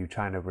time where you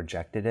kind of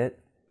rejected it?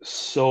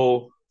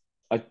 So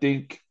I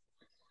think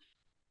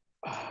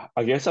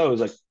I guess I was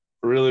like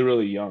really,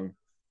 really young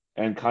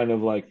and kind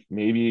of like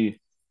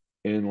maybe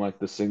in like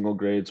the single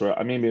grades or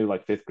I mean maybe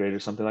like fifth grade or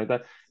something like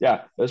that. Yeah,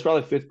 it was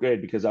probably fifth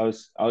grade because I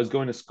was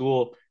going to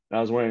school and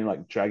I was wearing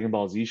like Dragon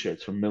Ball Z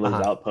shirts from Uh Miller's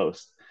huh.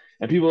 Outpost.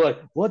 And people were like,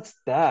 what's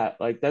that?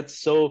 Like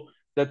that's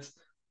that's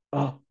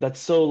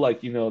so like,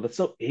 that's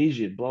so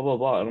Asian, blah blah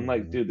blah. And I'm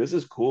like, Hmm. dude, this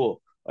is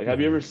cool. Like, have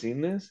you Hmm. ever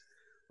seen this?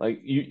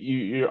 Like,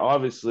 you're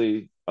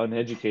obviously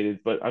uneducated,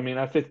 but I mean,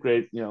 at fifth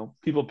grade,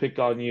 people pick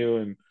on you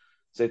and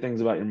say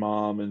things about your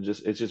mom, and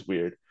just it's just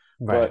weird.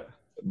 Right.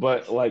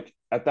 But like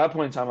at that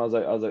point in time, I was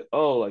like,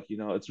 oh, like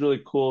it's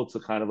really cool to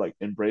kind of like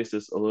embrace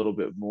this a little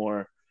bit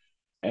more.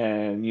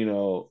 And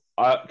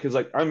I because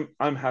like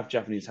I'm half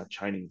Japanese, half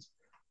Chinese,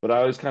 but I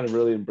always kind of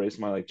really embraced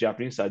my like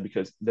Japanese side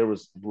because there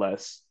was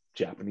less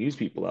Japanese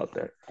people out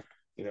there.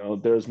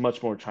 There's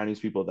much more Chinese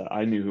people that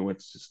I knew who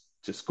went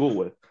to school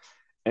with.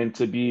 And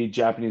to be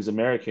Japanese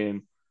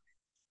American,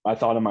 I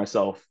thought of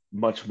myself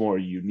much more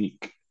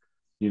unique.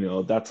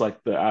 That's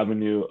like the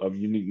avenue of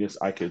uniqueness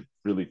I could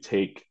really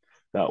take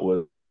that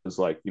was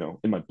like,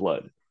 in my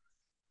blood.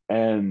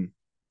 And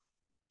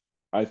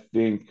I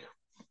think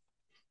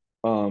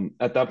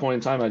at that point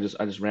in time, I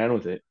just ran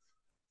with it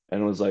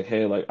and was like,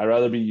 hey, like I'd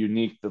rather be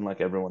unique than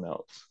like everyone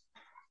else.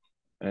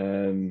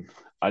 And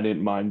I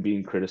didn't mind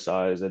being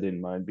criticized. I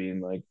didn't mind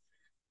being like,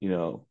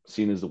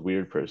 seen as the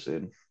weird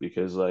person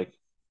because like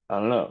I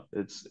don't know,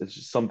 it's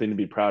just something to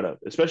be proud of,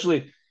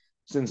 especially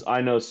since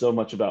I know so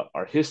much about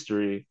our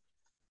history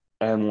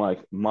and like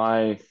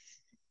my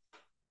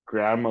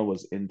grandma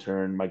was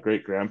interned, my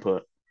great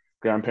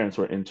grandparents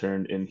were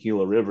interned in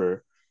Gila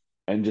River,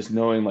 and just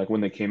knowing like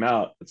when they came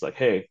out, it's like,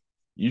 hey,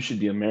 you should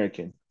be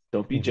American.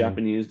 Don't be Hmm.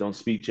 Japanese. Don't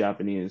speak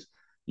Japanese.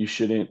 You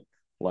shouldn't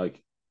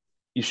like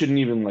you shouldn't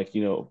even like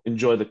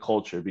enjoy the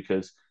culture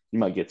because you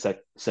might get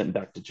sent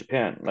back to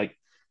Japan. Like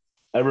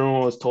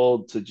everyone was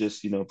told to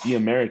just be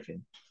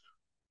American.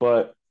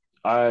 But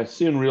I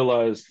soon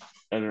realized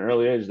at an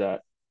early age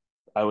that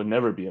I would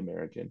never be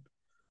American.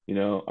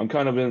 I'm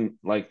kind of in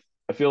like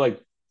I feel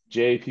like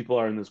J people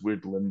are in this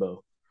weird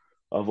limbo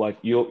of like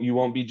you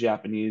won't be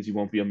Japanese, you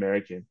won't be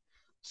American.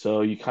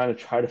 So you kind of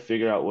try to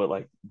figure out what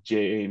like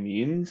JA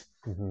means.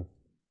 Hmm.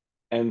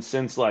 And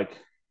since like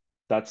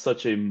that's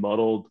such a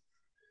muddled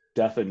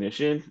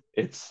definition,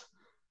 it's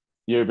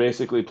you're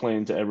basically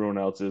playing to everyone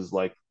else's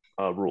like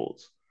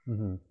rules.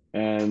 Hmm.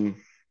 And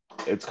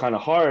it's kind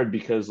of hard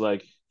because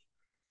like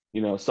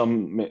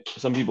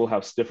some people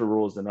have stiffer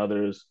rules than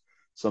others,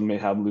 some may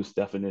have loose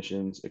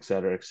definitions, et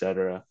cetera, et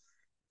cetera.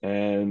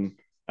 And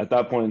at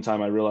that point in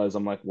time I realized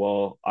I'm like,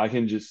 well, I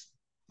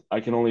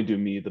can only do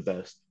me the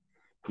best,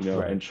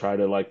 Right. and try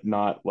to like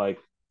not like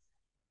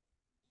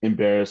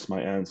embarrass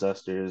my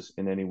ancestors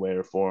in any way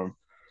or form,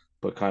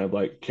 but kind of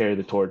like carry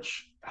the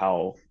torch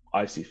how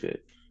I see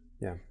fit.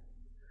 Yeah.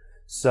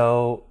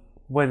 So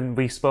when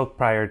we spoke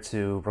prior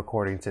to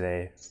recording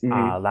today,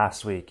 Mm-hmm.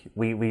 last week,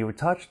 we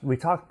talked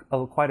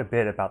quite a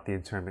bit about the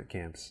internment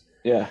camps,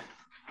 Yeah.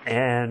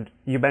 and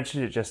you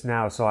mentioned it just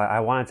now. So I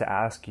wanted to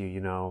ask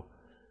you,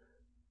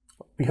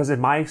 because in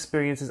my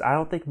experiences, I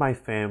don't think my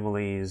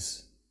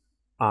family's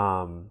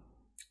um,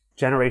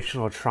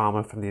 generational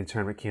trauma from the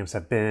internment camps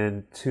have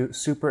been too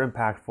super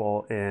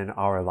impactful in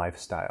our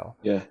lifestyle.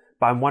 Yeah.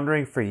 But I'm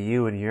wondering for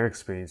you and your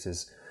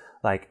experiences,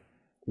 like,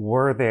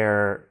 were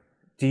there,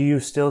 do you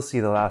still see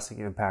the lasting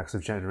impacts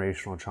of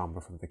generational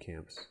trauma from the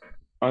camps?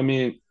 I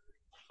mean,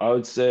 I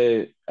would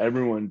say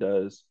everyone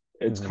does.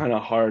 It's Hmm. kind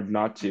of hard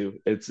not to.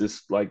 It's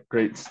this like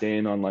great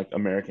stain on like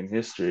American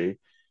history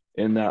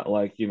in that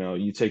like,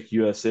 you take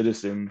US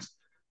citizens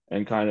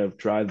and kind of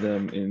drive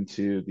them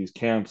into these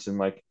camps in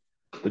like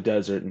the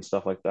desert and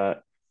stuff like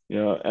that.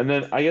 And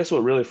then I guess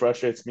what really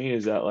frustrates me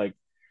is that like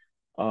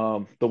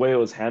the way it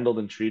was handled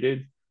and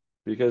treated,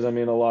 because I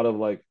mean a lot of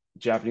like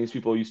Japanese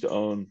people used to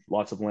own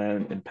lots of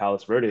land in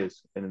Palos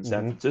Verdes and in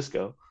San Hmm.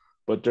 Francisco,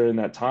 but during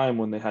that time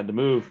when they had to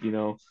move,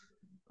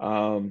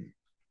 um,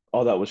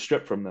 all that was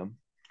stripped from them.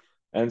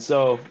 And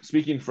so,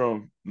 speaking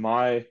from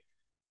my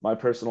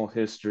personal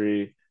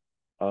history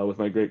with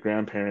my great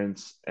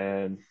grandparents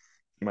and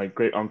my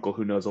great uncle,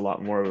 who knows a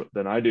lot more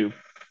than I do,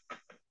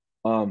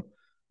 um,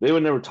 they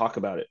would never talk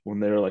about it when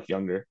they were like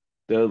younger.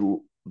 They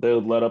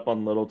would let up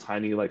on little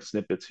tiny like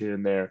snippets here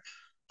and there,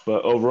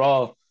 but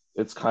overall,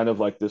 it's kind of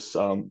like this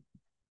don't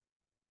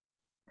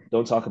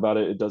talk about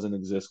it, it doesn't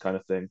exist kind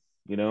of thing,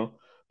 you know.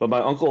 But my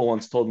uncle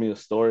once told me a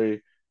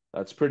story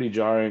that's pretty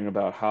jarring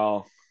about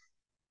how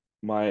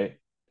my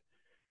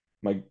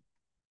my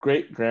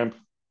great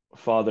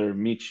grandfather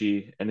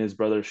Michi and his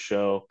brother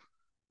Sho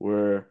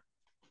were,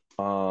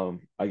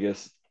 I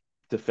guess,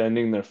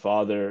 defending their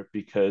father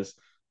because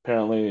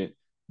apparently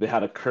they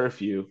had a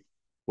curfew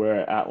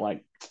where at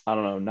like, I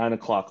don't know, 9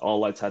 o'clock, all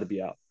lights had to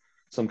be out,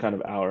 some kind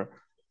of hour.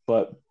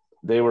 But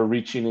they were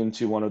reaching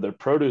into one of their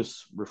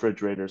produce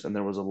refrigerators and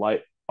there was a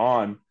light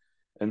on.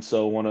 And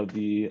so one of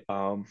the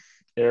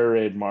air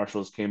raid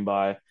marshals came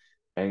by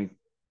and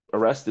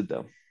arrested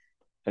them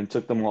and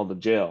took them all to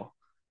jail.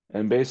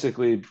 And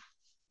basically,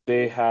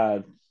 they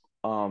had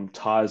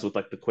ties with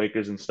like the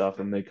Quakers and stuff,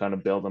 and they kind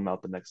of bailed them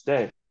out the next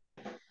day.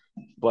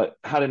 But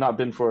had it not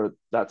been for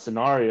that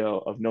scenario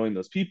of knowing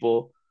those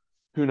people,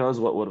 who knows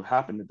what would have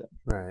happened to them?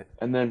 Right.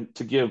 And then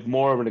to give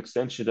more of an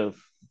extension of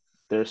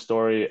their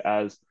story,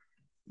 as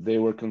they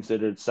were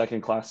considered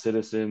second class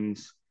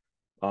citizens,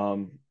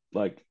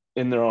 like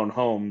in their own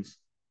homes,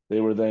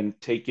 they were then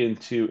taken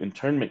to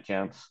internment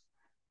camps.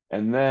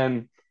 And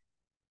then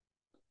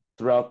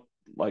throughout,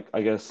 like,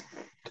 I guess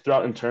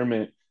throughout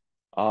internment,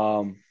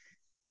 um,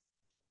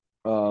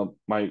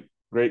 my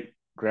great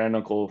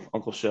granduncle,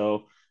 Uncle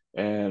Sho,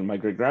 and my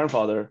great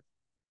grandfather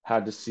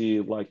had to see,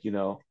 like,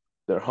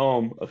 their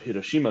home of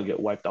Hiroshima get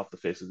wiped off the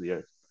face of the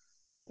earth.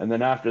 And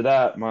then after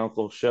that, my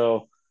Uncle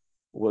Sho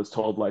was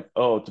told, like,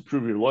 oh, to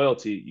prove your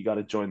loyalty, you got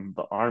to join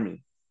the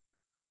army,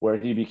 where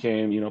he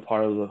became,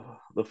 part of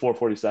the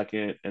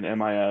 442nd and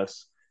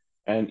MIS,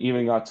 and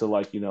even got to,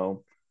 like,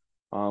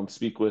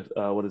 speak with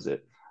what is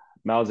it,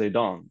 Mao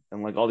Zedong,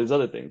 and like all these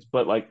other things.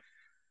 But like,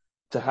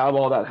 to have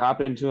all that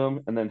happen to him,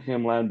 and then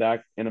him land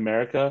back in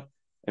America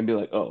and be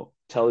like, oh,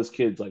 tell his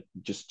kids, like,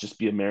 just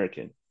be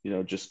American,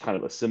 just kind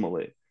of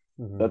assimilate.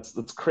 Mm-hmm.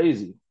 That's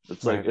crazy.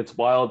 It's like, Right. it's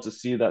wild to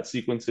see that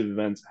sequence of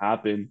events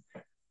happen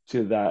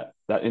to that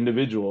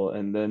individual,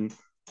 and then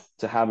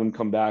to have him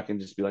come back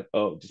and just be like,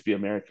 oh, just be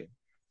American.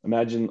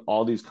 Imagine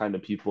all these kind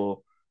of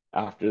people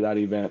after that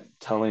event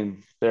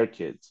telling their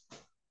kids.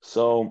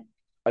 So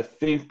I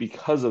think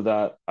because of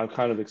that, I've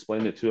kind of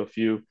explained it to a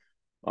few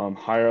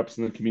higher ups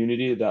in the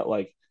community that,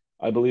 like,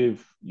 I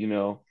believe,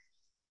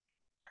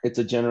 it's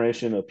a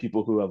generation of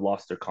people who have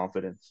lost their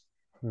confidence,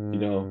 to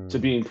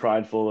Mm. being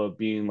prideful of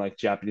being like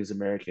Japanese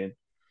American,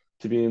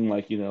 to being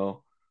like,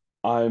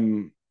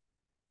 I'm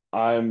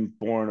I'm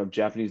born of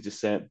Japanese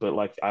descent, but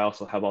like I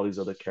also have all these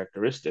other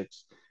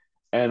characteristics.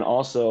 And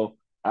also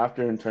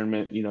after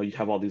internment, you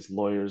have all these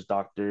lawyers,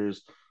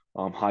 doctors,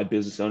 high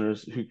business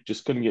owners who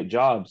just couldn't get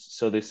jobs.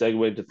 So they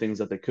segued to things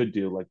that they could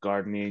do, like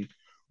gardening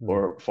Mm.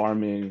 or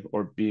farming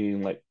or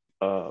being like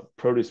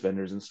produce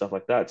vendors and stuff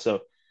like that.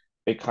 So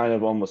it kind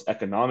of almost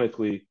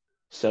economically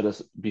set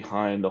us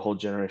behind the whole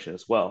generation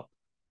as well.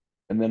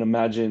 And then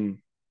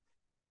imagine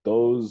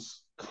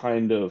those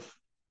kind of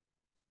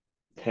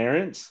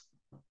parents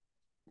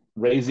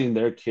raising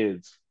their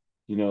kids,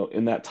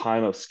 in that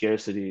time of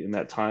scarcity, in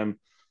that time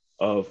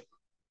of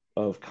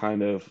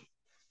kind of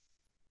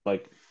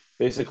like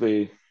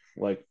basically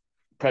like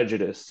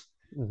prejudice,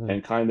 Mm-hmm.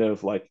 and kind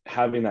of like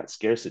having that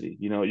scarcity.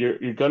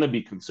 You're gonna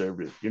be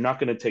conservative. You're not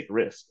gonna take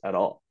risks at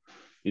all.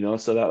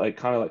 So that, like,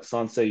 kind of like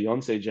Sansei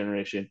Yonsei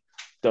generation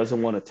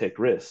doesn't want to take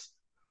risks,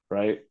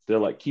 right? They're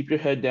like, keep your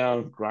head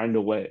down, grind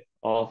away,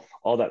 all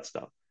that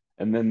stuff.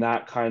 And then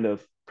that kind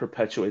of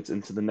perpetuates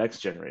into the next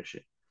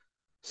generation.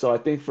 So I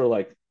think for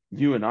like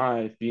you and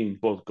I being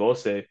both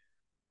Gosei,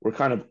 we're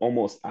kind of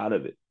almost out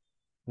of it,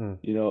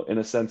 Mm. in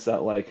a sense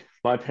that, like,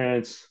 my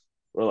parents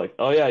were like,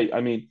 oh yeah,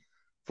 I mean,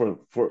 for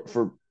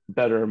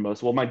better or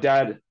most. Well, my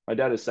dad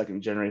is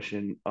second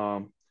generation.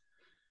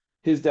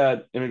 His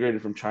dad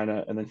immigrated from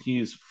China, and then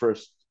he's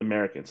first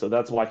American. So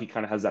that's why he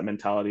kind of has that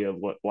mentality of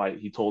why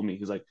he told me,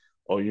 he's like,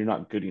 oh, you're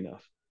not good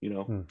enough,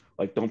 Mm.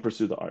 like, don't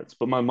pursue the arts.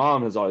 But my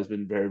mom has always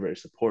been very, very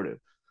supportive.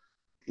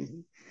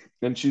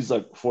 And she's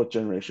like fourth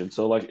generation.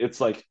 So like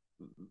it's like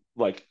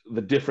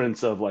the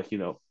difference of, like,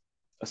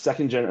 a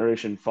second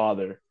generation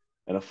father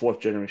and a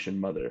fourth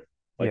generation mother,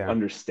 like, Yeah.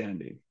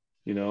 understanding,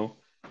 you know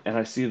and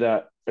I see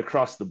that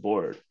across the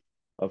board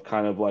of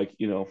kind of like,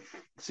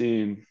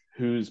 seeing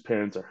whose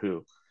parents are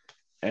who.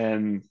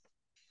 And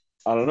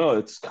I don't know,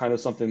 it's kind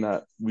of something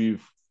that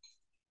we've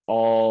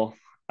all,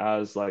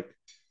 as like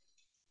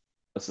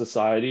a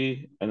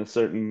society and a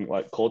certain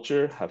like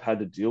culture, have had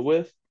to deal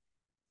with,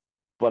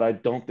 but I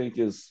don't think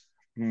is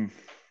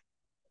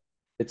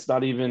it's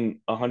not even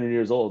 100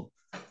 years old.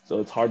 So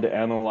it's hard to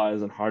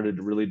analyze and hard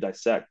to really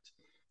dissect,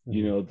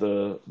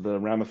 Mm-hmm. the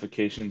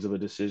ramifications of a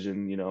decision,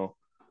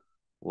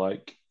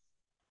 like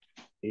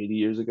 80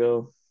 years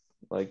ago,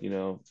 like,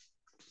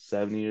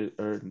 70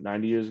 or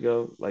 90 years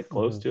ago, like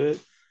close Mm-hmm. to it,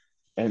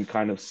 and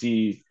kind of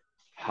see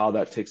how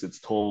that takes its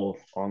toll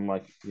on,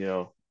 like,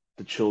 the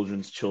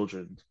children's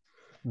children,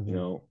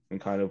 Mm-hmm.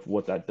 and kind of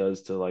what that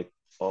does to like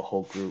a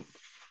whole group.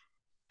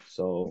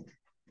 So,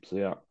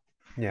 yeah.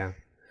 Yeah.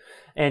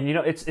 And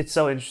it's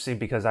so interesting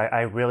because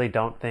I really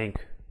don't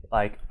think,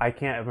 like, I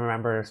can't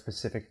remember a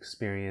specific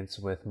experience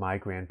with my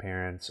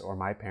grandparents or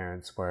my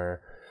parents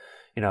where,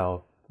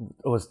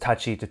 it was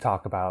touchy to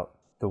talk about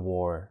the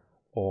war,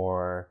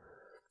 or,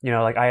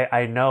 like,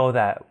 I know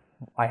that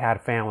I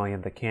had family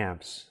in the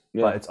camps, but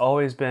Yeah, it's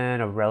always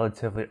been a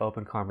relatively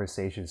open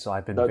conversation. So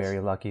I've been that's very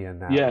lucky in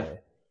that yeah. way.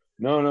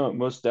 No, no,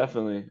 most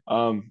definitely.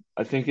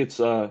 I think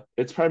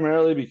it's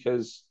primarily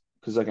because,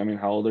 like, I mean,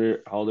 how old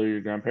are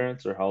your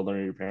grandparents, or how old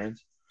are your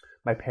parents?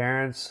 My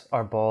parents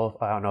are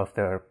both. I don't know if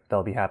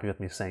they'll be happy with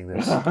me saying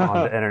this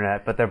on the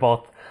internet, but they're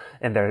both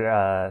in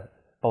their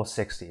both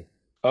 60.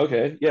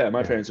 Okay, yeah, my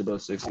Yeah. parents are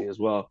both 60 as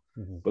well.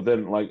 Hmm. But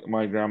then, like,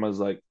 my grandma's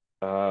like,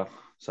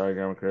 sorry,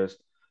 Grandma Chris,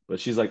 but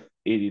she's like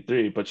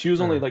 83. But she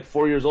was only Uh, like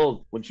 4 years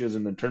old when she was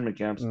in the internment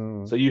camps.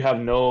 mm, So you have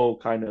no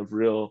kind of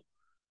real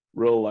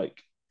like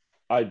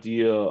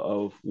idea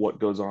of what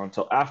goes on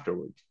until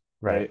afterwards,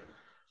 right. right?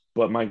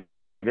 But my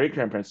great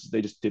grandparents,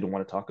 they just didn't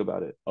want to talk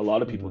about it. A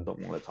lot of people Hmm.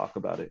 don't want to talk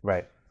about it.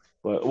 Right.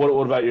 But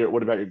what about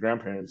your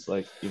grandparents?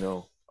 Like,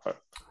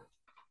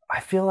 I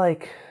feel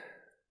like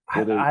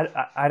were they?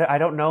 I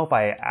don't know if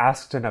I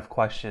asked enough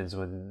questions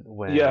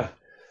when Yeah.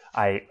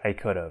 I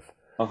could have.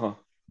 Uh huh.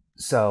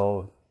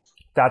 So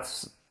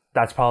that's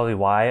that's probably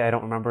why I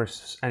don't remember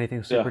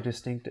anything super Yeah.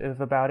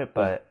 distinctive about it,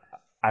 Yeah. but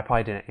I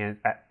probably didn't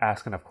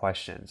ask enough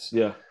questions.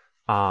 Yeah.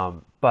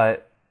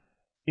 But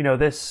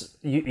this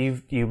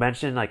you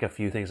mentioned like a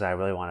few things I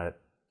really wanted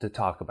to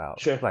talk about,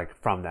 Sure. like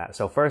from that.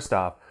 So first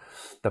off,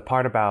 the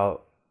part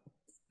about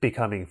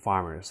becoming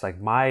farmers. Like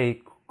my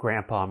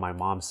grandpa on my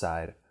mom's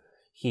side,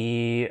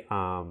 he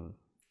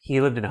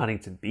lived in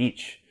Huntington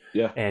Beach,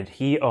 Yeah. and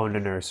he owned a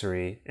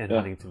nursery in Yeah.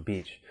 Huntington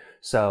Beach.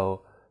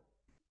 So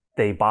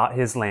they bought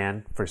his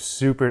land for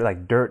super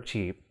like dirt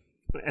cheap,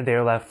 and they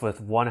were left with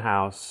one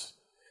house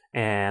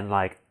and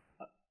like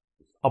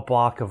a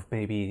block of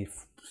maybe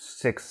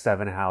 6,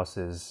 7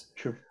 houses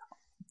True.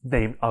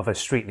 of a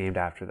street named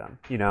after them,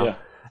 Yeah.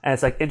 And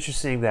it's like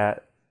interesting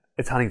that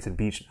it's Huntington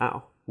Beach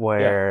now, Yeah.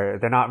 where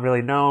they're not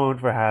really known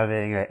for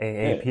having a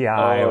Yeah.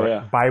 AAPI Oh or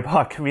yeah.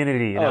 BIPOC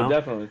community, Oh,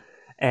 definitely.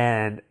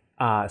 And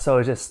so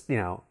it just,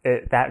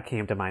 that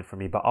came to mind for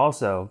me. But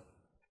also,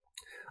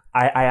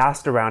 I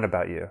asked around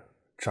about you,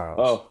 Charles.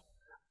 Oh.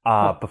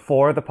 Huh.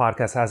 Before the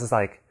podcast, I was just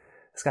like,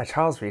 this guy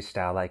Charles reached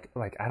out. Like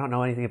I don't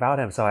know anything about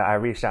him, so I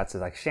reached out to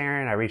like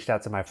Sharon. I reached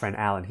out to my friend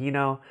Alan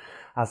Hino.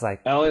 I was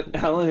like, Alan.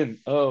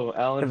 Oh,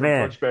 Alan from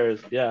man,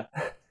 Torchbearers. Yeah.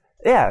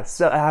 yeah.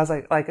 So I was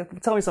like,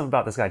 tell me something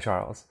about this guy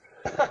Charles.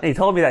 And he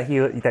told me that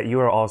you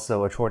are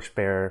also a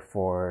torchbearer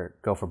for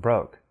Go for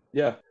Broke.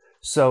 Yeah.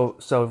 So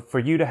for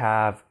you to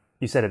have,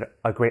 you said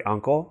a great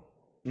uncle,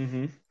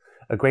 Mm-hmm.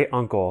 a great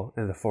uncle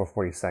in the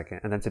 442nd,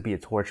 and then to be a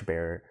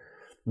torchbearer,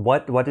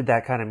 what did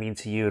that kind of mean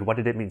to you, and what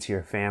did it mean to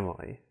your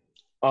family?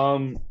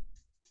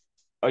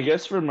 I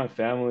guess for my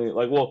family,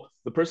 like, well,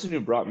 the person who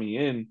brought me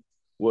in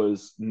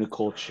was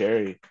Nicole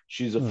Cherry.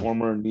 She's a Hmm.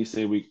 former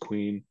Nisei Week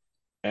queen,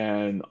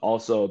 and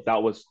also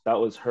that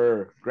was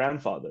her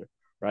grandfather,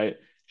 right?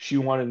 She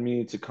wanted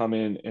me to come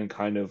in and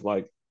kind of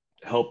like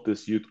help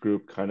this youth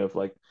group, kind of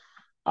like,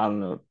 I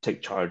don't know,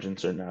 take charge in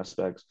certain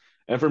aspects.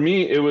 And for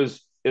me, it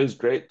was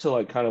great to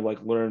like kind of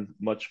like learn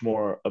much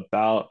more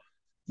about,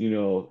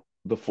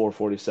 the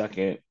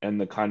 442nd and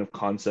the kind of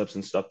concepts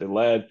and stuff they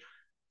led.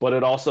 But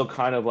it also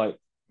kind of like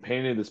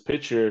painted this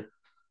picture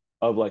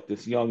of like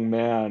this young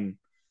man,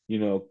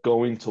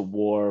 going to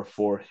war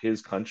for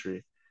his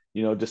country,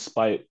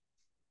 despite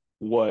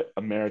what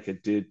America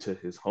did to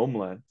his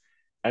homeland.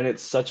 And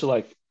it's such a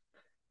like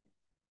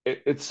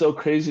it's so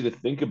crazy to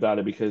think about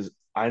it because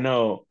I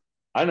know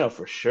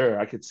for sure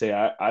I could say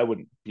I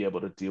wouldn't be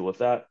able to deal with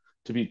that,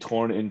 to be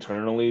torn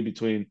internally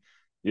between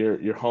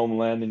your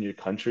homeland and your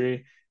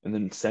country and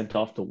then sent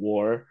off to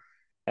war.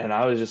 And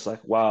I was just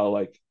like, wow,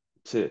 like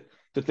to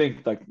to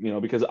think like,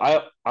 because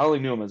I only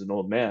knew him as an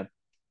old man,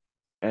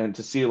 and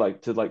to see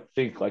like to like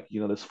think like,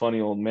 this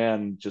funny old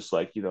man just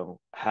like,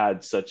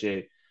 had such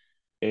a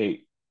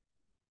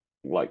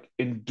like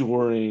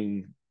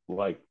enduring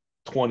like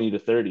 20 to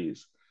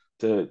 30s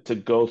to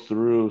go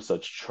through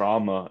such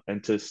trauma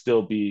and to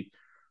still be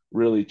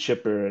really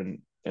chipper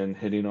and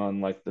hitting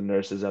on like the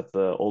nurses at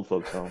the old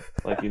folks home,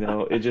 like,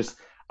 it just,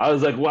 I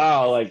was like,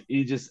 wow, like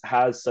he just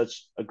has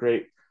such a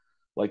great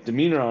like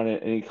demeanor on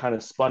it, and he kind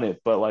of spun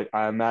it. But like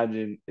I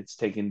imagine it's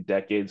taken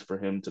decades for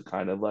him to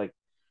kind of like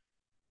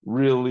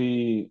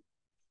really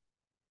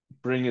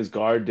bring his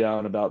guard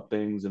down about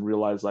things and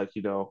realize like,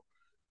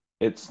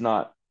 it's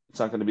not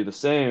going to be the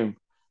same,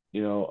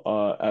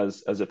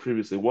 as it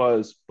previously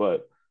was.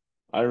 But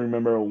I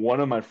remember one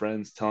of my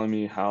friends telling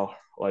me how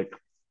like,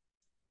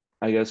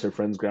 I guess her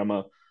friend's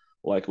grandma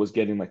like was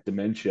getting like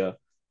dementia,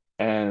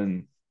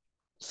 and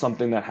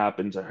something that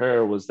happened to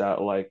her was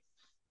that like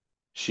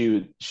she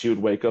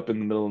would wake up in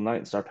the middle of the night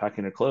and start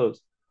packing her clothes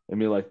and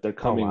be like, they're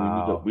Oh coming,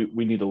 wow.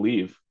 we need to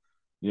leave,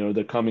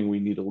 they're coming, we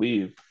need to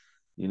leave,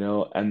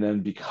 and then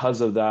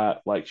because of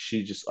that, like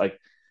she just like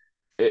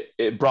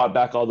it brought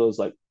back all those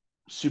like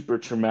super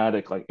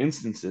traumatic like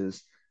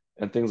instances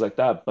and things like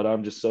that. But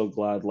I'm just so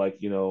glad,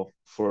 like,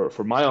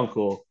 for my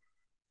uncle,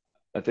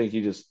 I think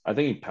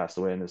he passed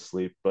away in his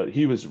sleep, but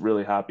he was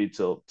really happy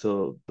till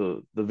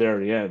the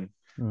very end.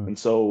 Mm. And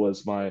so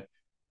was my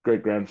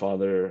great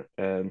grandfather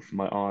and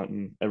my aunt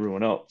and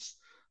everyone else.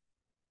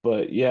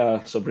 But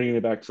yeah, so bringing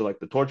it back to like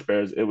the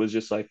torchbearers, it was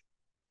just like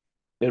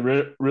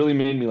really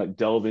made me like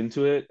delve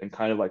into it and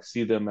kind of like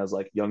see them as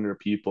like younger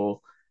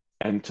people,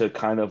 and to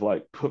kind of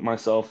like put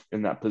myself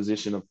in that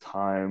position of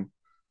time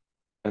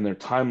and their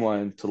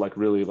timeline to like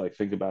really like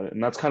think about it.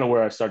 And that's kind of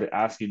where I started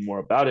asking more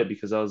about it,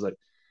 because I was like,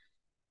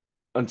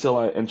 until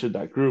I entered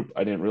that group,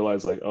 I didn't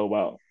realize like, oh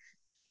wow,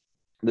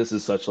 this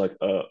is such like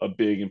a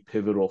big and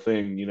pivotal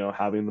thing,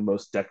 having the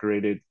most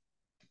decorated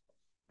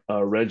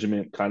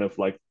regiment kind of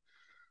like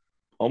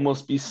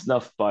almost be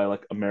snuffed by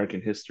like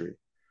American history,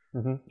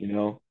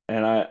 Mm-hmm.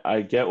 And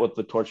I get what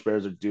the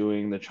torchbearers are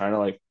doing. They're trying to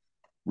like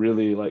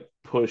really like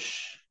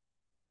push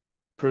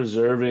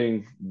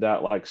preserving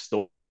that like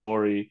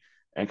story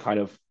and kind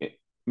of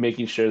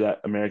making sure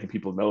that American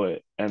people know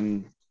it.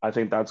 And I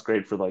think that's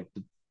great for like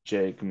the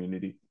J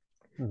community.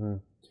 Mm-hmm.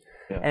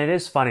 Yeah. And it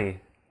is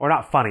funny, or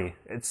not funny,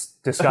 it's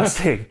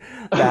disgusting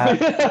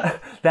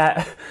that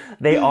that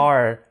they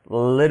are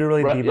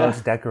literally Right, the yeah.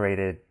 most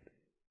decorated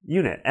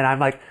unit. And I'm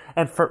like,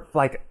 and for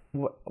like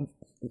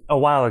a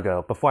while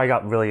ago, before I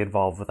got really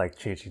involved with like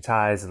Changing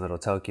Tides and Little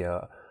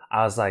Tokyo,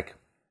 I was like,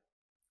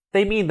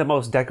 they mean the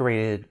most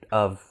decorated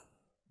of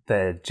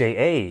the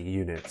JA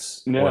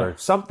units Yeah. or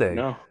something.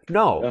 No.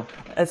 No, Yeah.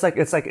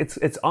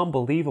 it's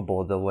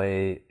unbelievable the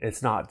way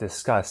it's not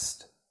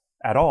discussed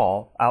at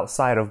all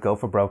outside of Go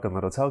for Broke and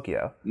Little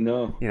Tokyo.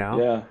 No. You know?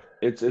 Yeah.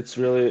 It's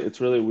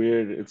really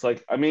weird. It's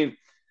like, I mean,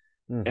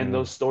 and Mm-hmm.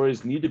 those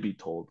stories need to be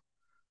told,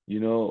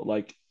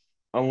 like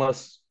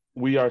unless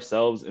we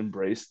ourselves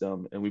embrace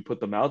them and we put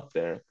them out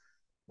there,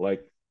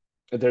 like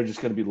they're just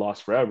going to be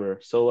lost forever.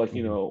 So like,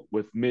 Mm-hmm.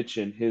 with Mitch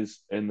and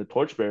the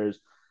Torchbearers,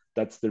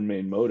 that's their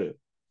main motive,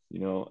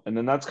 and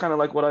then that's kind of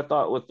like what I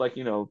thought with like,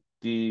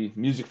 the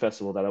music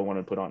festival that I want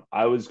to put on.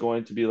 I was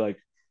going to be like,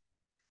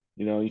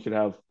 you could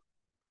have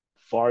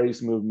Far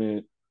East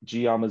Movement,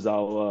 G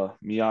Yamazawa,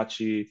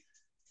 Miyachi.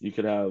 You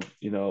could have,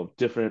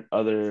 different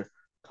other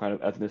kind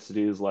of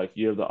ethnicities like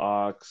Year of the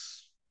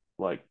Ox,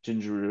 like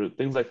Jinjuru,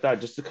 things like that,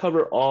 just to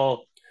cover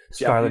all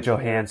Scarlett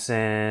Japanese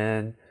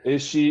American. Johansson.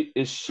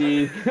 Is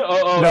she?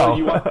 Oh, No.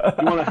 you want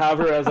to have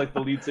her as like the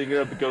lead singer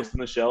of the Ghost in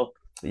the Shell?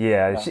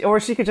 Yeah, Yeah, or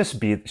she could just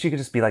be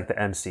like the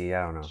MC.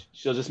 I don't know.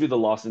 she'll just be the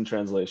Lost in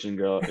Translation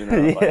girl.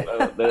 Like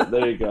Yeah.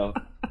 there you go.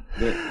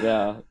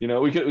 Yeah,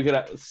 we could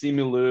have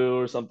Simu Liu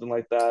or something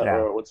like that, Yeah.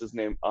 or what's his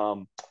name?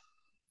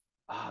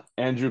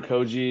 Andrew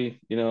Koji.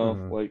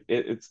 Hmm. Like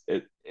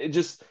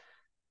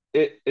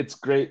it's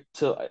great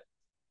to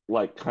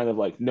like kind of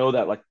like know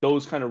that like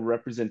those kind of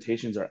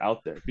representations are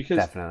out there, because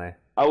Definitely.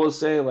 I will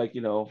say, like,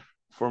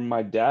 for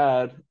my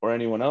dad or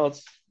anyone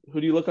else, who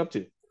do you look up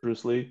to?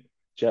 Bruce Lee,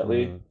 Jet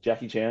Li, Mm.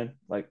 Jackie Chan.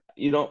 Like,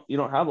 you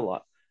don't have a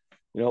lot.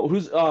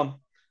 Who's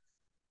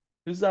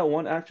that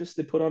one actress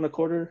they put on a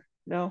quarter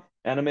now?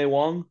 Anime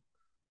Wong?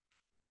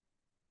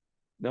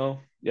 No,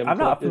 you haven't I'm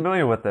not collected.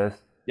 familiar with this.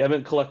 You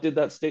haven't collected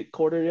that state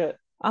quarter yet.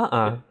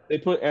 Uh-uh. They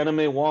put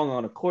Anime Wong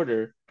on a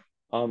quarter,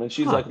 and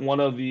she's Huh. like one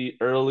of the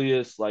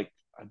earliest, like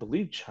I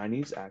believe,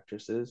 Chinese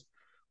actresses,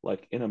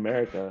 like in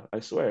America. I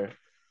swear.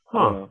 I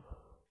don't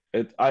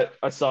Huh. know.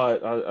 I saw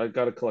it. I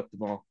got to collect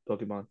them all,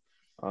 Pokemon.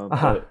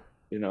 Uh-huh. But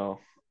you know,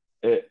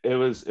 it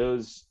was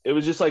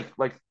just like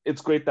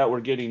it's great that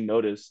we're getting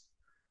noticed,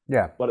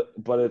 Yeah. but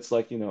it's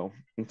like,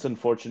 it's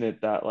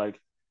unfortunate that like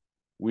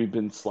we've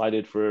been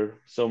slighted for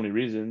so many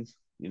reasons,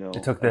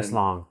 It took this and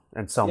long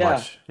and so yeah,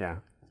 much.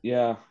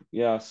 Yeah.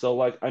 yeah. So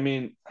like, I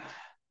mean,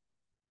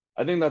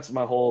 I think that's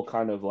my whole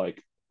kind of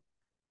like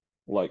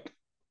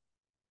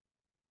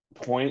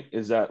point,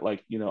 is that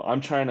like,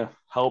 I'm trying to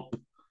help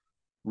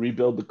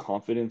rebuild the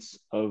confidence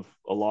of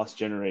a lost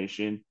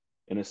generation,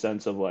 in a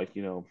sense of like,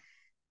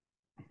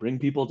 bring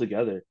people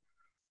together,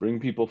 bring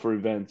people for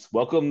events,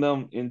 welcome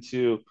them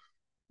into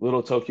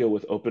Little Tokyo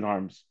with open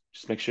arms.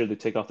 Just make sure they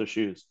take off their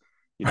shoes.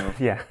 You know,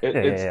 Yeah. it,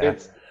 Yeah. it's Yeah.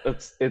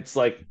 it's it's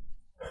like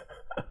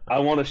I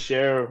want to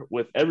share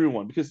with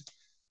everyone, because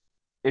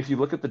if you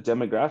look at the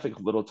demographic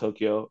of Little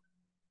Tokyo,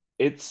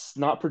 it's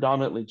not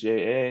predominantly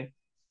JA.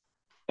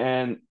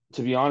 And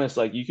to be honest,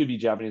 like, you could be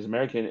Japanese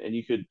American and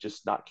you could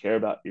just not care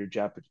about your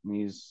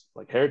Japanese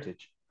like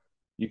heritage.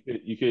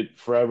 You could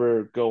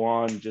forever go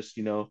on just,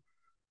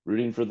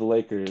 rooting for the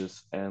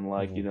Lakers and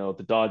like, Mhm.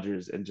 the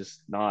Dodgers, and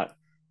just not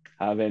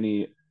have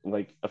any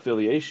like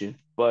affiliation.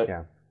 But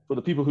Yeah. for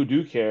the people who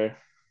do care,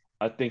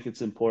 I think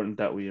it's important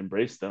that we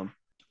embrace them.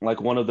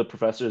 Like one of the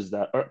professors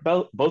or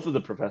both of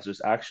the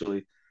professors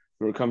actually,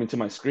 who were coming to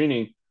my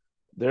screening,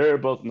 they're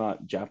both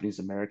not Japanese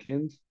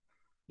Americans.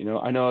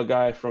 I know a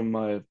guy from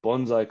my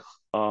bonsai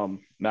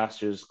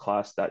master's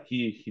class that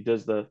he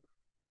does the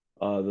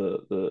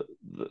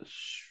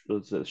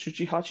what's it,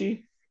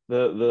 shuchihachi,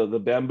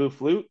 the bamboo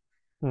flute,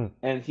 Hmm.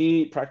 and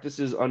he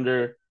practices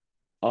under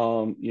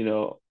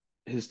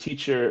his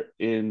teacher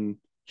in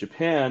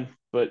Japan,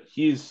 but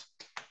he's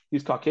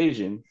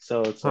Caucasian,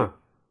 so it's Huh.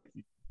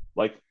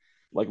 like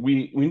like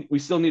we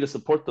still need to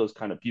support those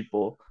kind of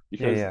people, Yeah.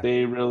 because Yeah.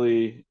 they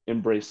really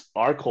embrace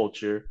our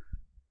culture,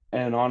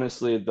 and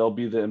honestly, they'll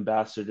be the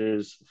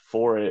ambassadors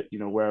for it,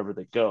 wherever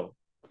they go.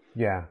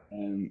 Yeah.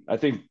 And I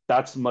think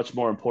that's much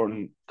more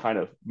important kind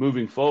of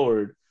moving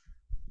forward,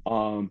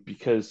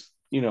 because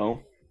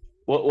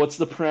what's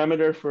the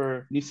parameter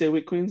for Nisei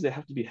Week Queens? They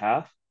have to be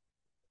half.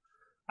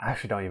 I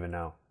actually don't even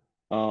know.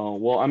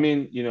 Well, I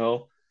mean,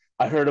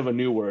 I heard of a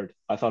new word.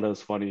 I thought it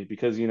was funny,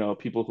 because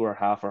people who are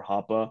half are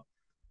hapa,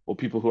 well,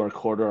 people who are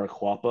quarter are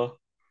quappa.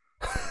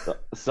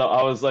 So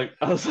I was like,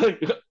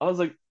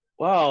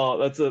 wow,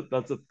 that's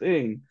a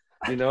thing,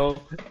 you know,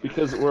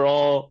 because we're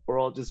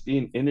all just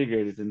being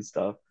integrated and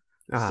stuff.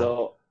 Uh-huh.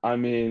 So I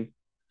mean,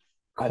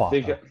 I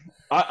think Quappa.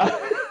 I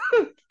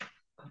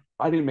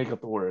I didn't make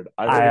up the word.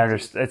 I heard I it.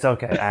 understand. It's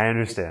okay. I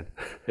understand.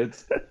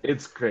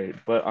 It's great,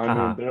 but I mean,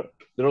 Uh-huh.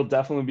 there'll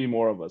definitely be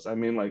more of us. I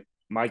mean, like,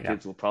 my Yeah.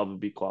 kids will probably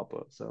be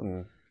quappa, so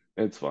Mm.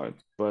 it's fine.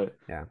 But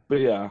Yeah. but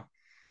yeah.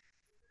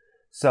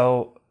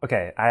 So,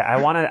 okay, I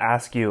want to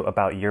ask you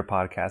about your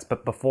podcast,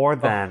 but before Oh,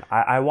 then,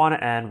 I want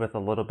to end with a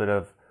little bit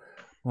of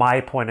my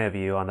point of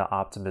view on the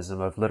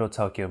optimism of Little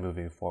Tokyo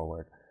moving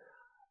forward.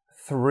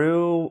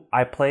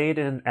 I played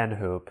in N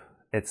Hoop.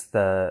 It's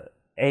the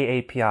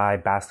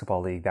AAPI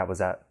basketball league that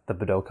was at the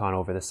Budokan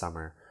over the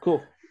summer.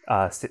 Cool.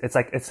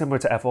 It's similar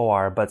to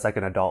FOR, but it's like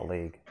an adult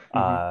league,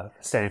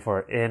 standing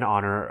for In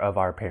Honor of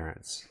Our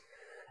Parents.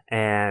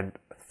 And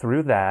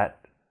through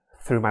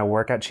my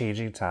work at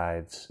Changing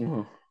Tides,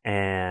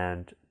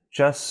 and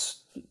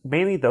just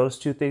mainly those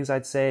two things,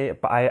 I'd say.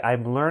 But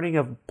I'm learning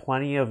of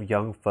plenty of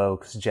young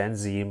folks, Gen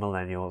Z,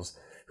 millennials,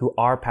 who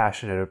are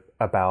passionate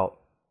about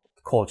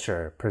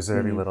culture,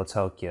 preserving Little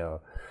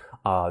Tokyo,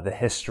 the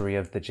history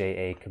of the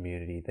JA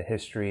community, the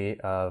history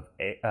of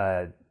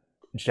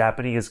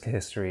Japanese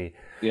history,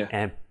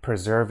 and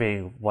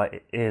preserving what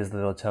is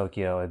Little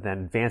Tokyo and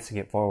then advancing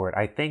it forward.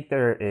 I think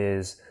there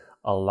is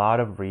a lot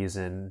of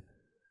reason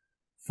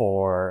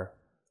for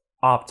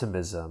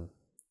optimism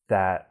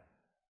that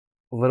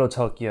Little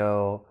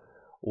Tokyo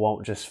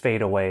won't just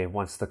fade away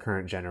once the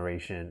current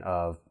generation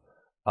of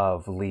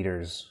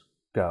leaders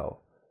go.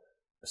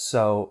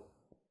 So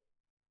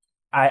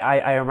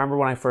I remember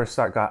when I first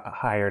got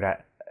hired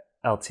at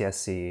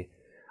LTSC,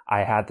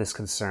 I had this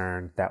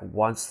concern that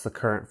once the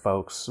current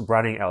folks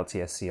running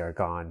LTSC are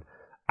gone,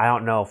 I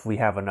don't know if we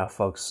have enough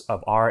folks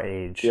of our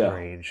age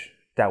range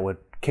that would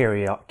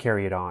carry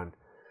it on.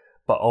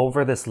 But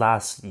over this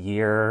last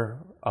year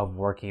of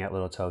working at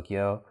Little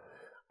Tokyo,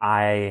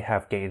 I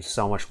have gained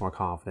so much more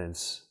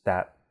confidence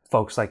that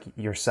folks like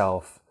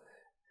yourself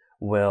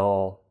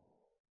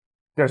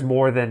there's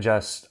more than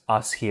just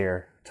us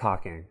here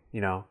talking,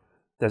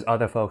 there's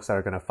other folks that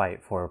are going to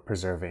fight for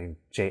preserving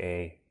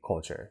JA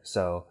culture.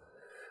 So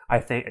I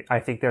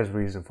think there's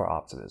reason for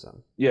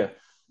optimism. Yeah.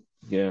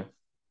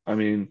 I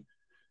mean,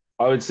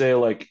 I would say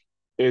like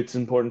it's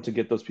important to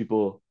get those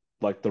people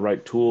like the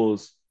right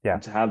tools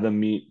and to have them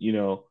meet,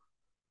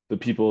 the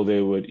people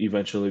they would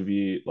eventually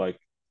be like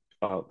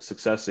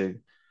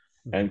successing.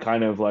 And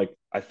kind of like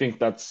I think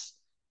that's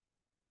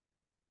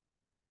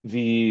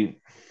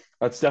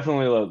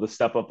definitely the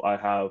step up I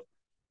have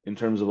in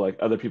terms of like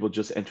other people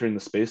just entering the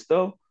space,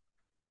 though,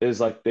 is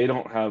like they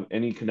don't have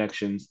any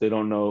connections, they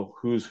don't know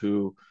who's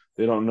who,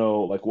 they don't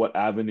know like what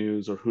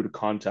avenues or who to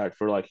contact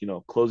for like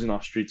closing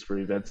off streets for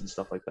events and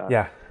stuff like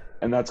that.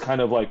 And that's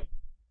kind of like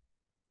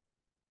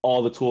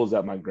all the tools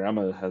that my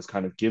grandma has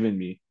kind of given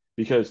me,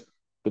 because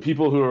the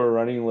people who are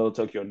running Little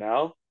Tokyo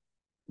now,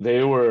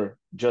 they were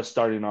just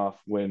starting off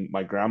when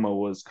my grandma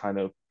was kind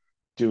of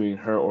doing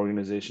her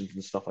organizations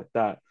and stuff like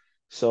that.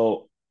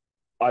 So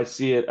I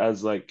see it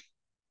as like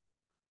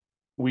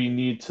we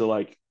need to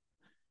like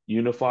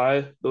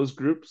unify those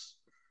groups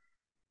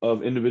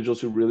of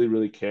individuals who really,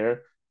 really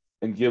care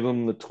and give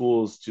them the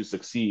tools to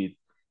succeed,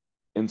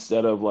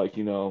 instead of like,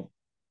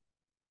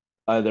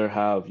 either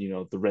have,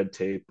 the red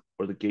tape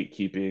or the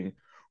gatekeeping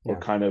or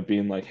kind of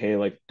being like, hey,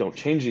 like don't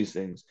change these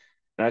things.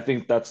 And I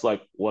think that's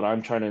like what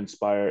I'm trying to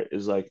inspire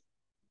is like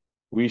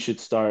we should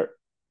start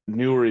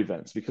newer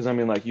events, because I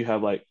mean like you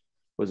have like,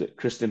 was it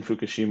Kristen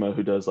Fukushima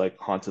who does like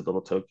Haunted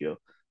Little Tokyo?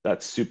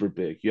 That's super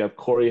big. You have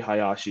Corey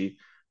Hayashi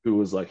who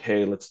was like,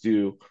 hey, let's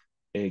do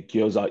a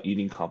gyoza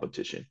eating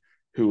competition,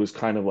 who was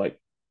kind of like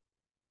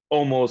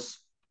almost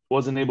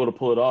wasn't able to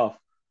pull it off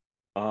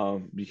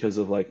because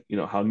of like,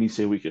 how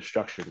Nisei Week is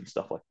structured and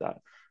stuff like that.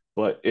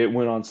 But it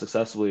went on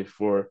successfully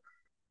for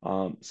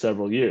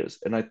several years.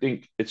 And I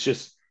think it's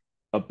just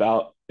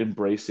about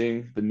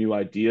embracing the new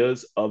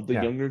ideas of the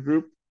younger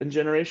group and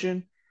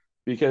generation,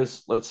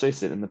 because let's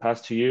face it, in the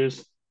past 2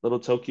 years, Little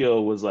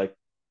Tokyo was like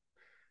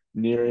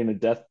nearing a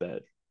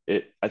deathbed.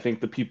 I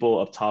think the people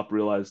up top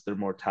realized their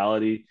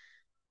mortality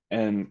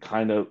and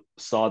kind of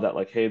saw that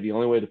like, hey, the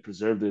only way to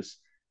preserve this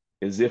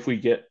is if we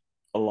get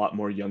a lot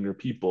more younger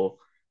people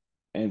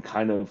and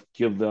kind of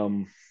give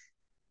them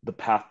the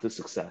path to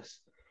success,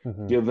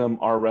 give them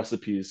our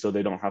recipes so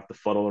they don't have to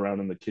fuddle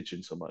around in the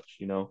kitchen so much,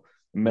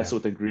 mess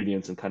with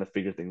ingredients and kind of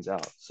figure things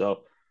out.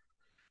 So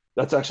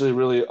that's actually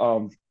really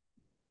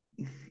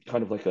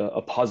kind of like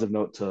a positive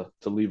note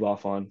to leave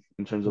off on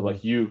in terms of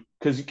like you,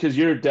 because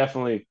you're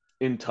definitely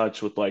in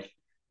touch with like,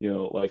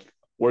 like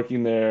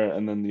working there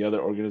and then the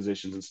other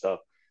organizations and stuff.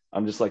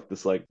 I'm just like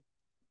this like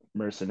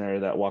mercenary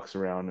that walks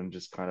around and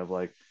just kind of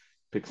like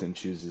picks and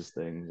chooses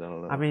things. I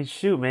don't know. I mean,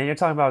 shoot, man, you're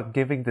talking about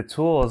giving the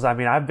tools. I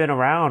mean, I've been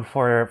around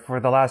for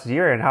the last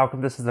year, and how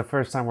come this is the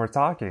first time we're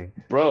talking?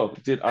 Bro,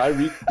 did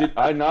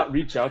I not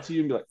reach out to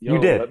you and be like, yo,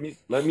 you did.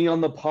 Let me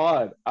on the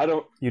pod? I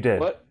don't. You did.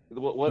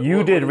 What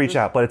you did reach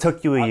out, but it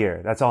took you a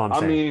year. That's all I'm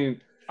saying. I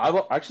mean, I've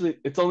actually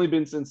it's only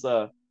been since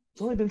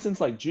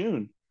like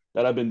June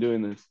that I've been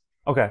doing this.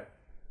 Okay.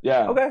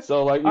 Yeah. Okay.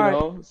 So like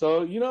man.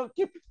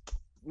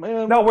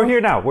 No, we're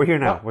here now. We're here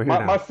now.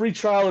 My free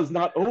trial is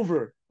not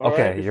over.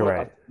 Okay, you're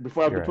right.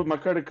 Before I have to put my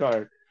credit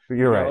card.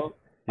 You're right.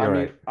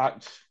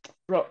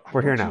 Bro,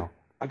 we're here now.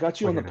 I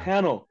got you on the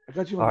panel.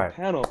 Did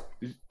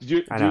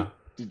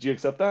you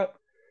accept that?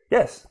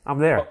 Yes, I'm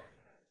there.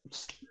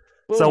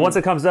 So once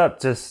it comes up,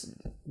 just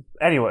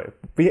anyway,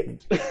 I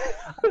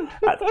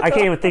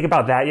can't even think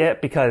about that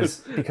yet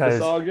because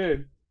it's all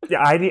good.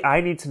 Yeah,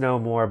 I need to know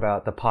more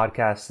about the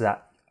podcasts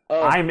that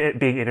Uh, I'm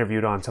being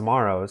interviewed on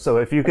tomorrow. So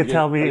if you are you could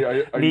tell getting me are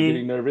you getting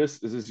me,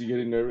 nervous? Is this you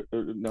getting nervous?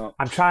 No.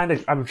 I'm trying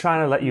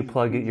to let you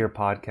plug your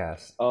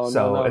podcast. Oh no,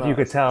 So no, if you no.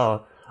 could tell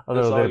a It's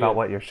little bit all about good.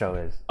 what your show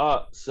is.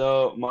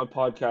 So my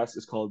podcast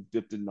is called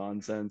Dipped in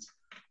Nonsense.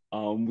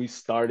 We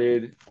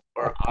started,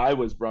 or I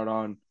was brought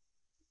on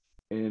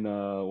in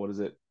what is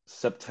it,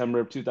 September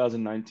of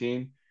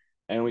 2019,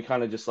 and we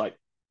kind of just like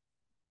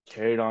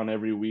carried on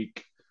every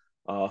week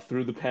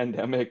through the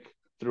pandemic,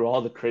 through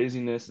all the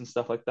craziness and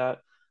stuff like that.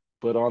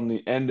 But on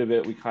the end of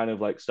it, we kind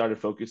of like started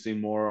focusing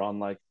more on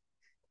like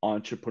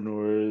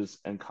entrepreneurs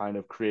and kind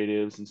of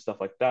creatives and stuff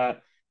like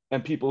that,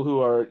 and people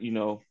who are,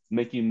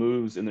 making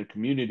moves in their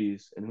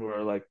communities and who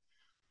are like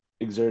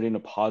exerting a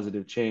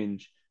positive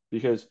change,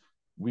 because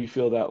we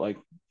feel that like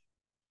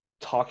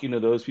talking to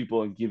those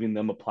people and giving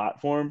them a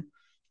platform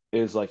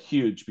is like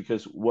huge,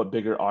 because what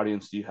bigger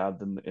audience do you have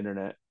than the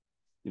internet,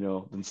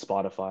 than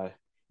Spotify?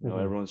 Hmm.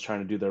 Everyone's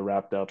trying to do their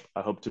wrapped up.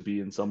 I hope to be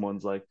in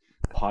someone's like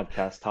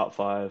podcast top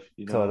five.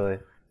 Totally.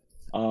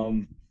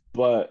 Um,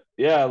 but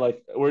yeah,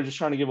 like we're just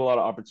trying to give a lot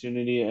of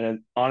opportunity. And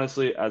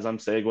honestly, as I'm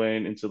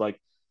segueing into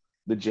like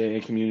the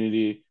JA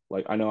community,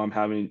 like I know I'm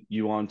having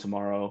you on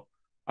tomorrow.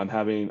 I'm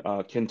having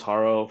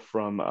Kentaro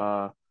from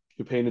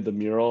who painted the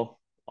mural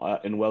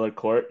in Weller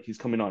Court. He's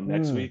coming on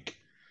next Mm, week.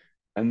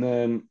 And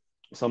then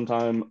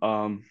sometime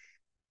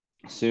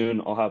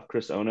soon I'll have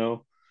Chris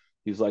Ono.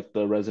 He's like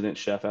the resident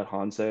chef at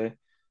Hansei.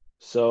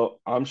 So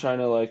I'm trying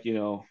to like,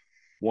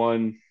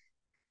 one,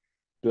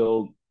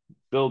 build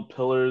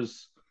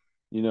pillars,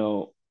 you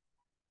know,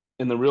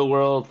 in the real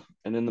world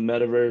and in the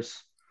metaverse,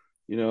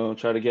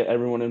 try to get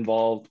everyone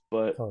involved.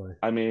 But totally.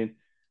 I mean,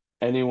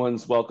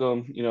 anyone's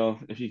welcome.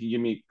 If you can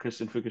give me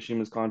Kristen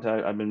Fukushima's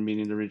contact, I've been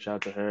meaning to reach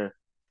out to her.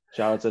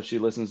 Shout out if she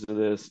listens to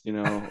this.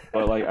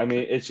 But like, I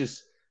mean, it's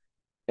just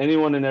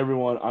anyone and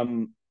everyone.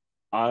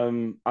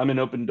 I'm an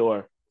open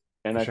door,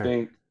 and For I sure.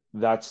 think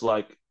that's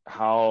like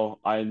how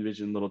I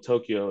envision Little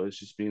Tokyo is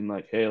just being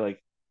like, hey,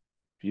 like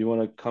if you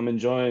want to come and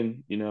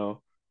join,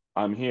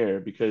 I'm here,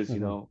 because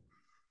Hmm.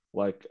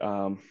 like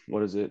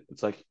what is it?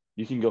 It's like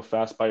you can go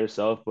fast by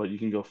yourself, but you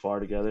can go far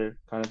together,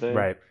 kind of thing.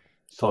 Right.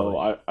 So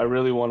Totally. I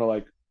really want to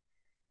like,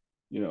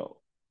 you know,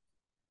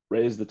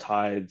 raise the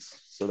tides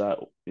so that,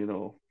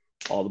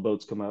 all the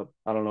boats come up.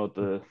 I don't know what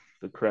the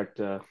correct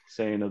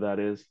saying of that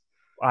is.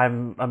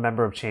 I'm a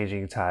member of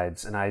Changing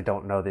Tides, and I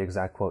don't know the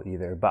exact quote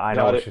either, but I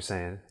know Got what it. you're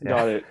saying. Yeah.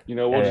 Got it. We'll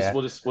Yeah.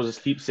 just Yeah. we'll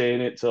just keep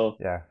saying it till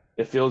Yeah.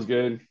 it feels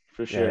good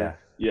for Yeah. Yeah. sure.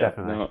 Yeah,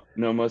 Definitely. no,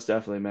 no, most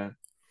definitely, man.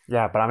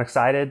 Yeah, but I'm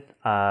excited.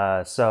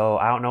 So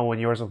I don't know when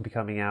yours will be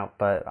coming out,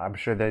 but I'm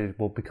sure they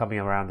will be coming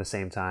around the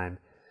same time.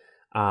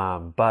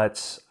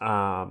 But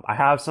I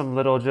have some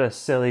little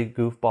just silly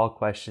goofball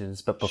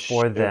questions. But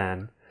before Sure.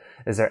 then,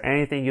 is there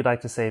anything you'd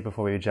like to say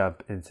before we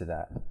jump into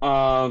that?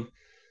 Um,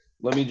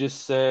 let me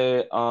just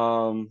say,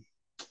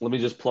 let me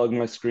just plug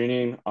my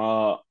screening.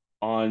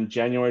 On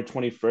January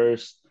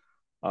 21st,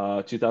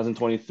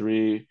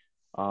 2023,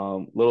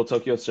 Little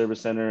Tokyo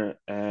Service Center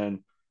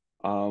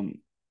um,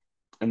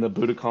 and the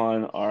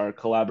Budokan are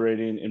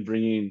collaborating and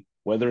bringing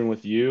Weathering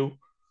with You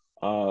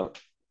uh,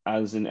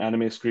 as an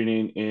anime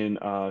screening in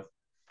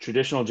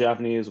traditional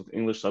Japanese with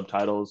English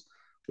subtitles.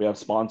 We have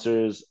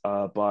sponsors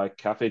by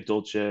Cafe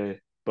Dolce,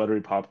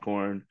 Buttery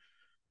Popcorn.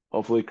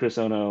 Hopefully, Chris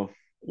Ono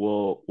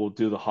will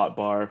do the hot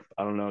bar.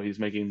 I don't know. He's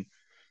making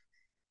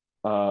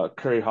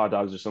curry hot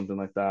dogs or something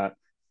like that.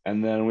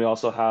 And then we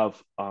also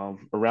have a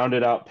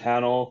rounded out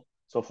panel.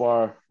 So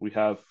far, we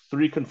have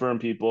three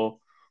confirmed people.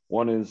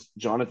 One is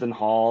Jonathan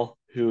Hall,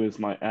 who is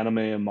my anime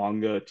and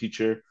manga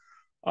teacher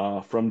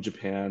from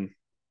Japan.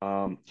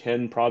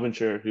 Ken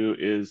Provencher, who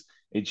is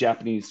a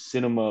Japanese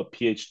cinema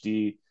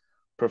PhD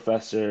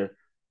professor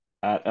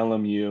at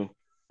LMU.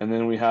 And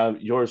then we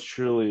have yours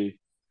truly,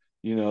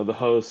 the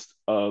host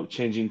of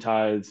Changing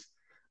Tides,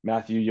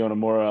 Matthew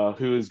Yonemura,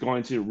 who is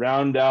going to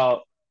round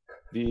out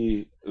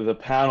the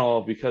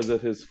panel because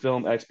of his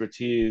film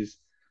expertise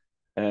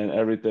and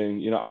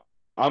everything.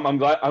 I'm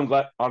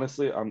glad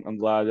honestly, I'm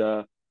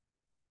glad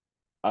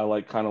I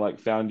like kind of like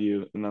found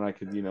you, and then I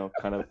could,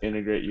 kind of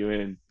integrate you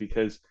in,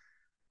 because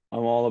I'm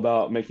all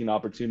about making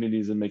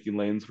opportunities and making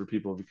lanes for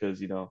people, because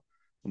the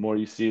more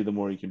you see, the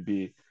more you can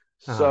be.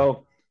 Uh,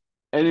 So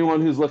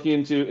anyone who's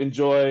looking to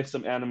enjoy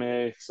some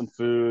anime, some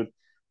food,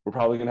 we're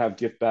probably gonna have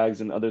gift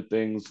bags and other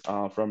things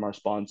from our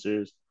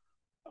sponsors.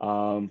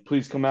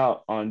 Please come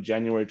out on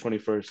January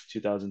 21st,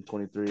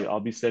 2023. I'll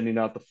be sending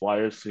out the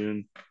flyers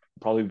soon.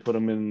 Probably put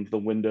them in the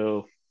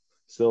window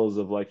sills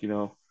of like,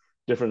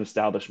 different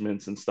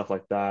establishments and stuff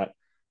like that.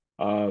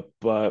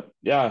 But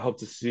yeah, I hope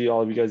to see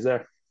all of you guys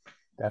there.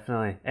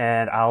 Definitely.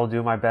 And I'll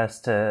do my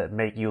best to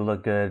make you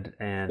look good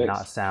and not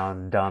Thanks.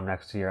 sound dumb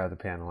next to your other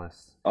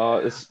panelists.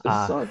 It's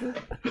Uh, all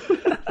good.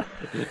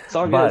 It's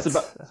all good. It's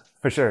about but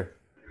for sure.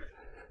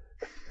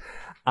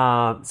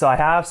 So I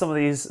have some of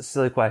these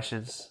silly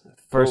questions.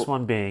 First cool.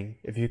 one being,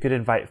 if you could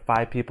invite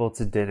 5 people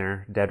to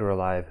dinner, dead or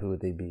alive, who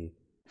would they be?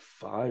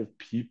 5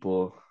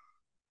 people.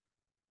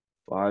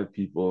 5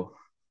 people.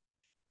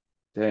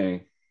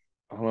 Dang.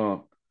 I don't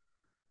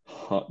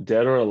know.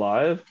 Dead or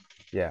alive?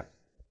 Yeah.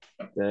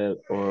 Dead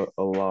or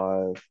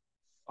alive.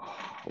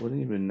 I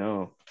wouldn't even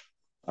know.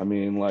 I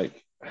mean,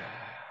 like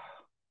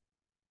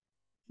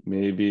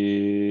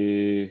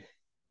maybe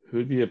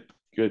who'd be a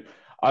good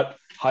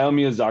Hayao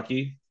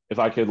Miyazaki, if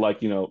I could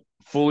like,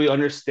 fully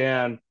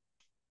understand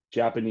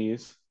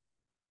Japanese,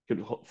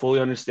 could fully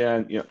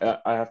understand,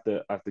 I have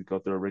to go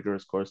through a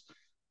rigorous course.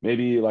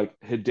 Maybe like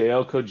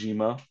Hideo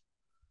Kojima,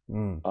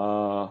 Mm.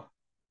 uh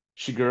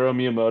Shigeru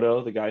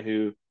Miyamoto, the guy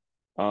who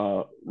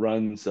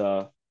runs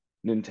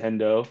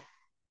Nintendo.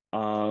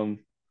 Um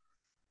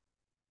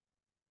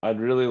I'd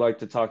really like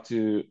to talk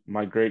to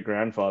my great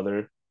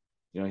grandfather.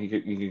 He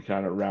could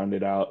kind of round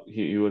it out.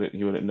 He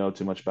wouldn't know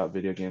too much about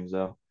video games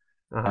though.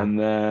 Uh-huh. And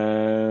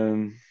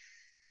then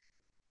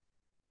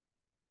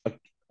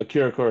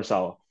Akira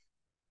Kurosawa.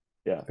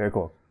 Yeah, Very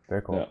cool.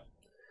 Very yeah.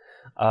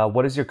 cool.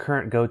 What is your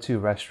current go-to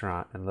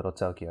restaurant in Little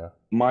Tokyo?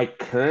 My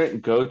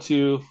current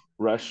go-to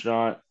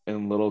restaurant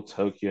in Little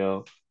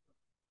Tokyo,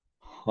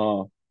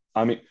 huh?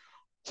 I mean,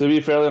 to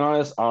be fairly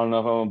honest, I don't know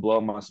if I'm gonna blow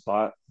up my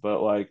spot,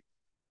 but like,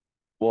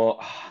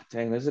 well,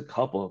 dang, there's a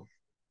couple.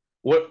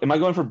 What am I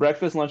going for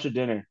breakfast, lunch, or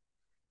dinner?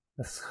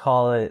 Let's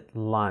call it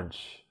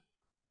lunch.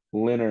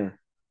 Dinner.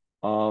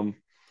 Um,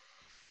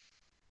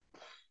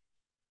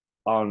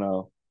 I don't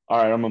know. All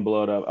right, I'm gonna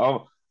blow it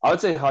up. I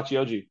would say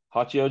Hachioji.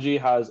 Hachioji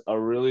has a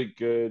really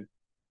good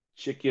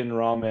chicken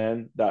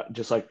ramen that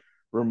just like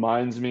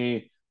reminds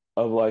me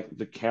of like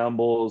the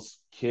Campbell's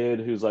kid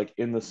who's like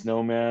in the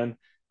snowman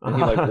and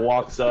he like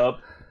walks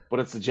up, but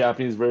it's the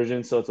Japanese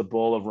version, so it's a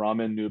bowl of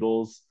ramen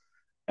noodles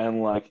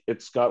and like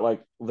it's got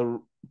like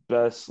the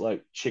best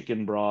like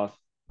chicken broth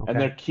and Okay,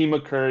 their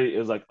keema curry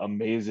is like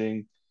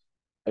amazing.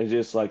 It's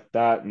just like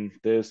that and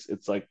this,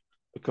 it's like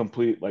a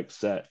complete like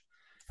set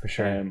for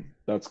sure. and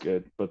that's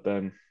good. But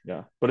then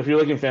yeah, but if you're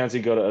looking fancy,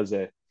 go to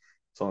Aze.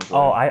 That's all I'm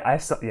Oh, saying. I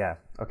saw, yeah.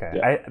 Okay,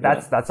 Yeah, I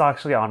yeah. that's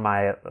actually on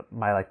my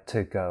like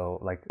to go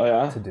like Oh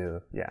yeah. to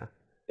do. Yeah,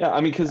 Yeah,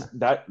 I mean, yeah. because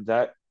that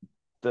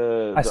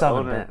I the still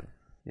haven't owner, been.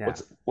 Yeah.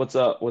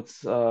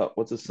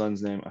 what's his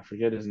son's name? I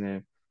forget his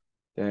name.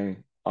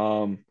 Dang.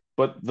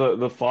 But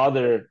the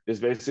father is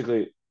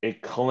basically a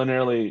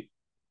culinarily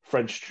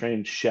French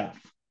trained chef,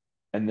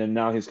 and then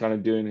now he's kind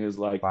of doing his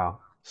like Wow.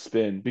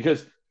 spin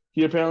because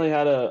he apparently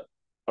had a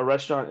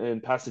restaurant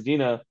in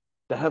Pasadena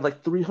that had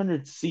like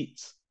 300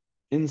 seats,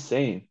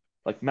 insane,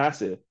 like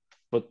massive.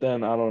 But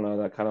then I don't know,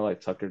 that kind of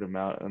like tuckered him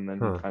out, and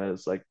then he Huh. kind of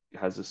is like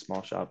has a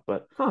small shop.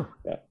 But Huh.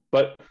 yeah,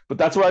 but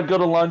that's where I'd go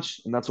to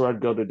lunch, and that's where I'd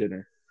go to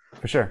dinner.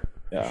 For sure.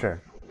 For Yeah.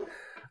 sure.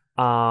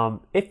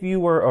 If you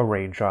were a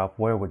raindrop,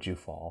 where would you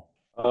fall?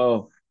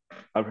 Oh,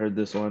 I've heard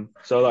this one.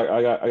 So like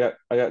I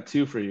got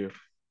two for you.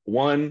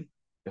 One,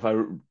 if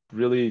I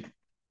really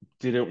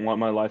didn't want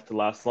my life to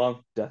last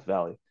long, Death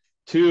Valley.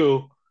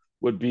 Two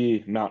would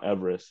be Mount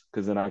Everest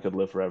because then I could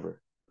live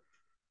forever.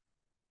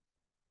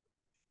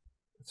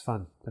 That's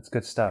fun. That's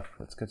good stuff.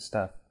 That's good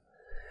stuff.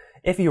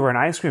 If you were an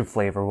ice cream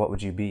flavor, what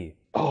would you be?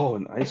 Oh,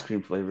 an ice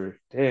cream flavor.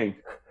 Dang.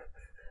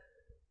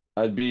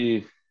 I'd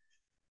be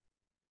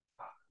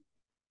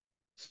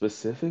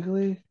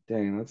specifically,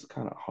 dang, that's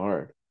kind of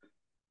hard.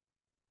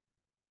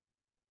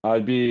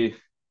 I'd be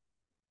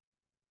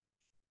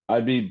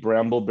I'd be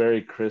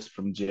Brambleberry Crisp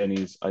from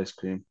Jenny's ice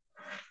cream.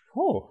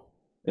 Oh,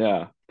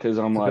 Yeah, because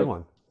I'm it's a good like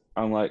one.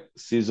 I'm like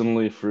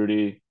seasonally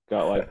fruity,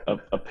 got like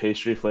a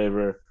pastry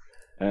flavor,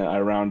 and I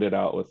round it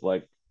out with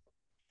like,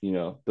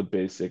 the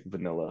basic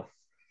vanilla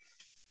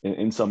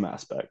in some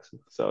aspects.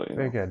 So,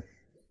 Very good.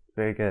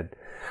 Very good.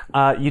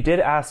 You did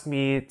ask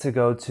me to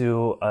go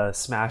to a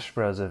Smash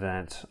Bros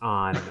event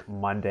on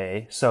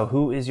Monday. So,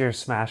 who is your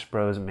Smash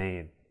Bros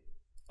main?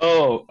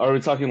 Oh, are we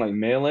talking like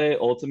Melee,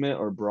 Ultimate,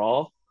 or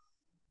Brawl?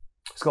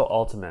 Let's go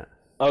Ultimate.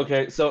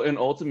 Okay, so in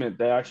Ultimate,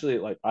 they actually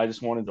like I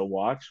just wanted to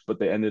watch, but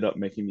they ended up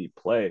making me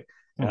play.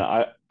 And Hmm.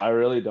 I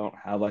really don't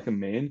have like a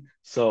main.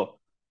 So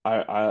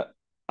I I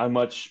I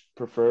much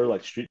prefer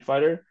like Street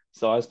Fighter.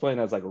 So I was playing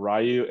as like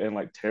Ryu and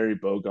like Terry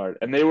Bogard.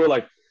 And they're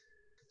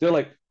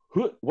like,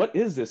 who what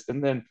is this?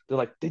 And then they're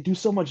like, they do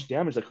so much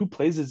damage. Like who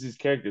plays as these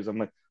characters? I'm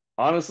like,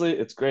 honestly,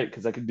 it's great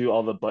because I can do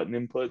all the button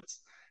inputs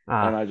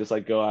and Ah, I just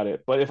like go at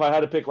it. But if I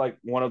had to pick like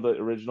one of the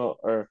original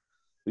or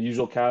the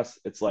usual cast,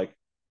 it's like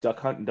Duck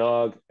Hunt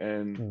Dog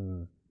and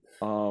hmm.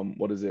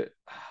 what is it?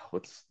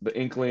 What's the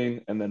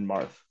Inkling and then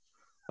Marth.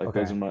 Like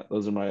those Okay.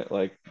 are my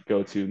like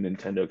go-to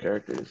Nintendo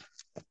characters.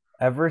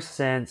 Ever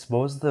since, what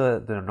was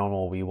the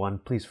normal Wii one?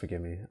 Please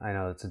forgive me. I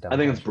know it's a I dumb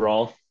think it's question.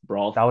 Brawl.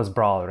 Brawl. That was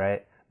Brawl,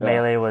 right? Yeah.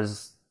 Melee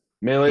was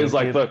Melee is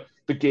like GameCube?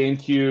 the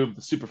GameCube,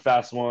 the super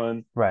fast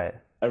one. Right.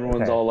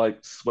 Everyone's Okay. all like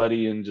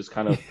sweaty and just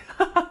kind of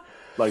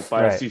like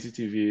by a Right.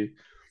 CCTV.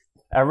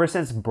 Ever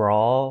since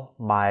Brawl,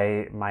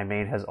 my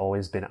main has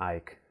always been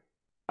Ike.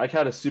 Ike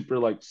had a super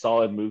like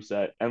solid move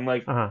set. And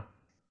like Uh-huh.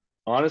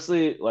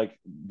 honestly, like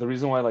the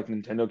reason why like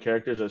Nintendo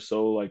characters are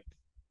so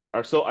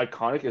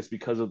iconic is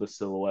because of the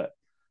silhouette.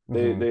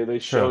 They Mm-hmm. they they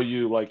show True.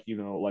 you like,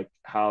 like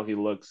how he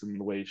looks and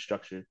the way he's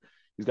structured.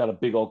 He's got a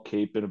big old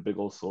cape and a big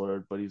old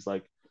sword, but he's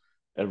like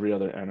every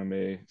other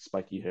anime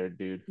spiky haired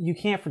dude. You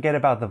can't forget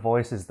about the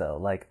voices though.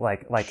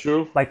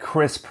 True. Like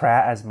Chris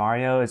Pratt as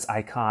Mario is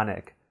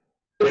iconic.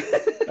 It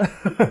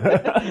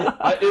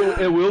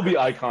will be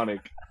iconic.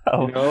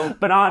 Oh, You know,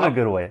 but not in a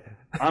good way.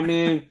 I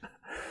mean,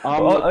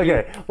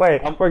 Okay,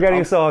 wait, we're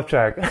getting so off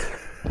track.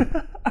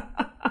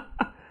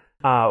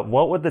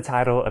 What would the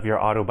title of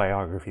your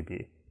autobiography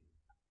be?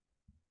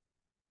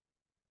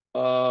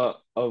 of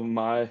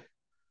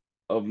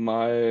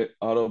my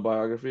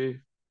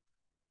autobiography,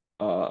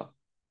 uh,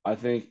 I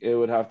think it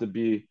would have to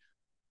be,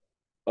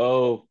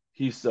 "Oh,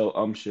 he's so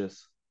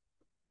umptious."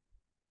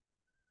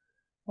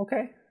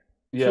 Okay,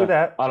 true Yeah,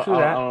 that. True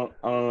that. I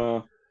don't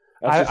know.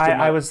 That's just in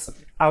my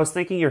I was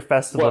thinking your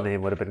festival what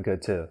name would have been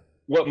good too.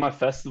 what my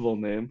festival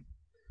name.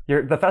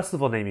 The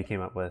festival name you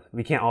came up with.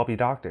 We can't all be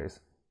doctors.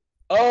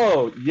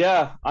 Oh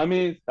yeah, I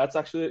mean that's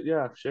actually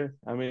yeah, sure.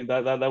 I mean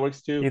that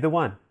works too. Either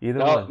one. Either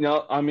No, one.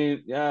 no, I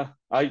mean yeah.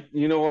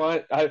 You know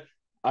what?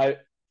 I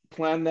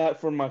planned that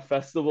for my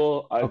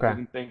festival. I Okay.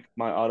 didn't think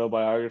my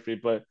autobiography,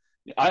 but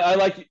I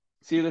like.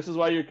 See, this is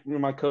why you're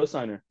my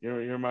co-signer.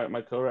 You're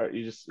my co-writer.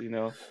 You just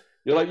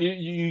you're like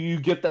you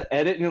get the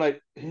edit and you're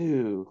like,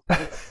 ew,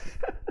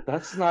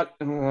 that's not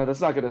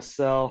gonna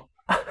sell.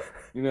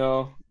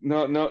 No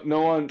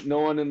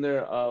one in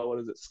their what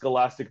is it,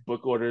 Scholastic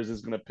book orders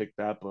is gonna pick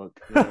that book.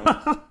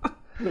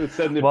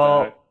 Send it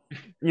back.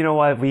 You know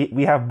what?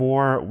 We have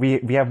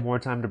more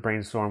time to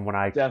brainstorm when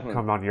I Definitely.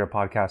 come on your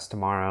podcast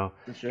tomorrow,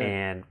 Sure.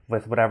 and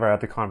with whatever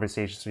other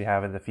conversations we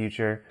have in the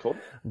future. Cool.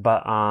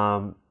 But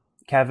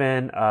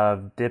Kevin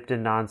of Dipped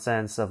in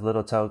Nonsense, of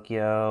Little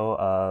Tokyo,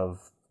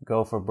 of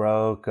Go for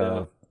Broke,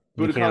 of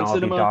We Budokan Can't All Be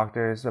Cinema.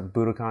 Doctors, of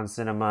Budokan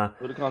Cinema.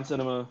 Budokan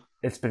Cinema.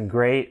 It's been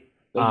great.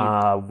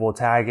 Thank We'll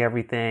tag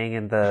everything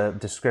in the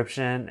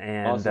description,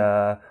 and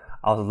Awesome.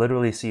 I'll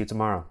literally see you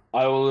tomorrow.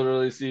 I will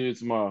literally see you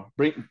tomorrow.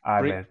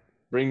 Man.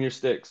 Bring your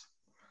sticks.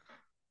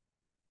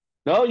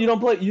 No, you don't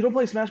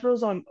play Smash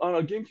Bros on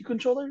a GameCube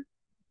controller?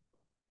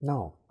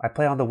 No, I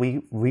play on the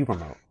Wii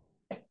remote.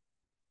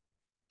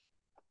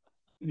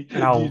 Do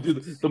you do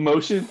the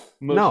motion?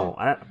 No,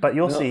 but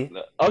you'll see.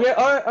 No. Okay,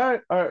 all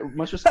right.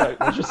 Much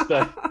respect.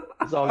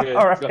 It's all good.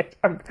 All right.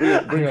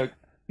 Bring a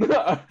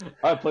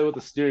I play with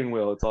the steering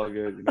wheel. It's all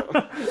good.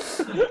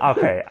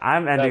 Okay,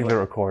 I'm ending the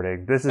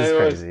recording. This is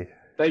crazy.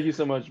 Thank you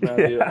so much,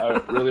 Matthew. Yeah. I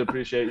really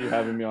appreciate you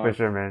having me on. For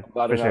sure, man. I'm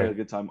glad I had a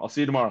good time. I'll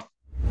see you tomorrow.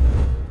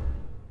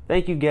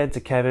 Thank you again to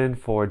Kevin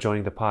for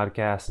joining the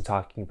podcast and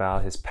talking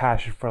about his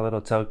passion for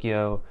Little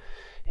Tokyo,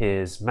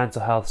 his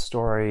mental health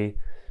story,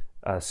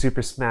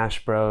 Super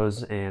Smash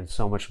Bros, and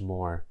so much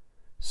more.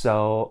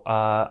 So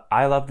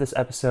I love this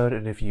episode,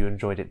 and if you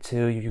enjoyed it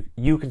too,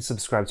 you can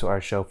subscribe to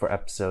our show for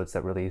episodes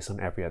that release on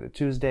every other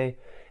Tuesday,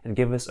 and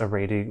give us a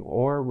rating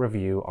or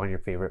review on your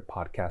favorite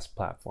podcast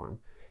platform.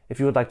 If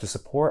you would like to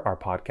support our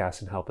podcast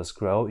and help us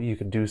grow, you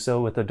can do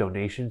so with a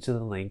donation to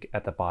the link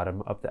at the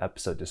bottom of the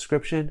episode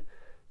description.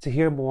 To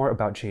hear more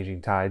about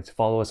Changing Tides,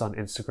 follow us on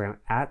Instagram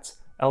at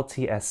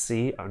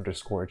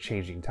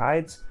LTSC_Changing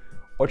Tides,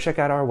 or check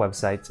out our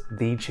website,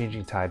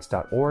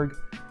 thechangingtides.org.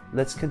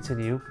 Let's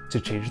continue to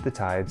change the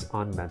tides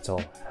on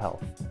mental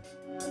health.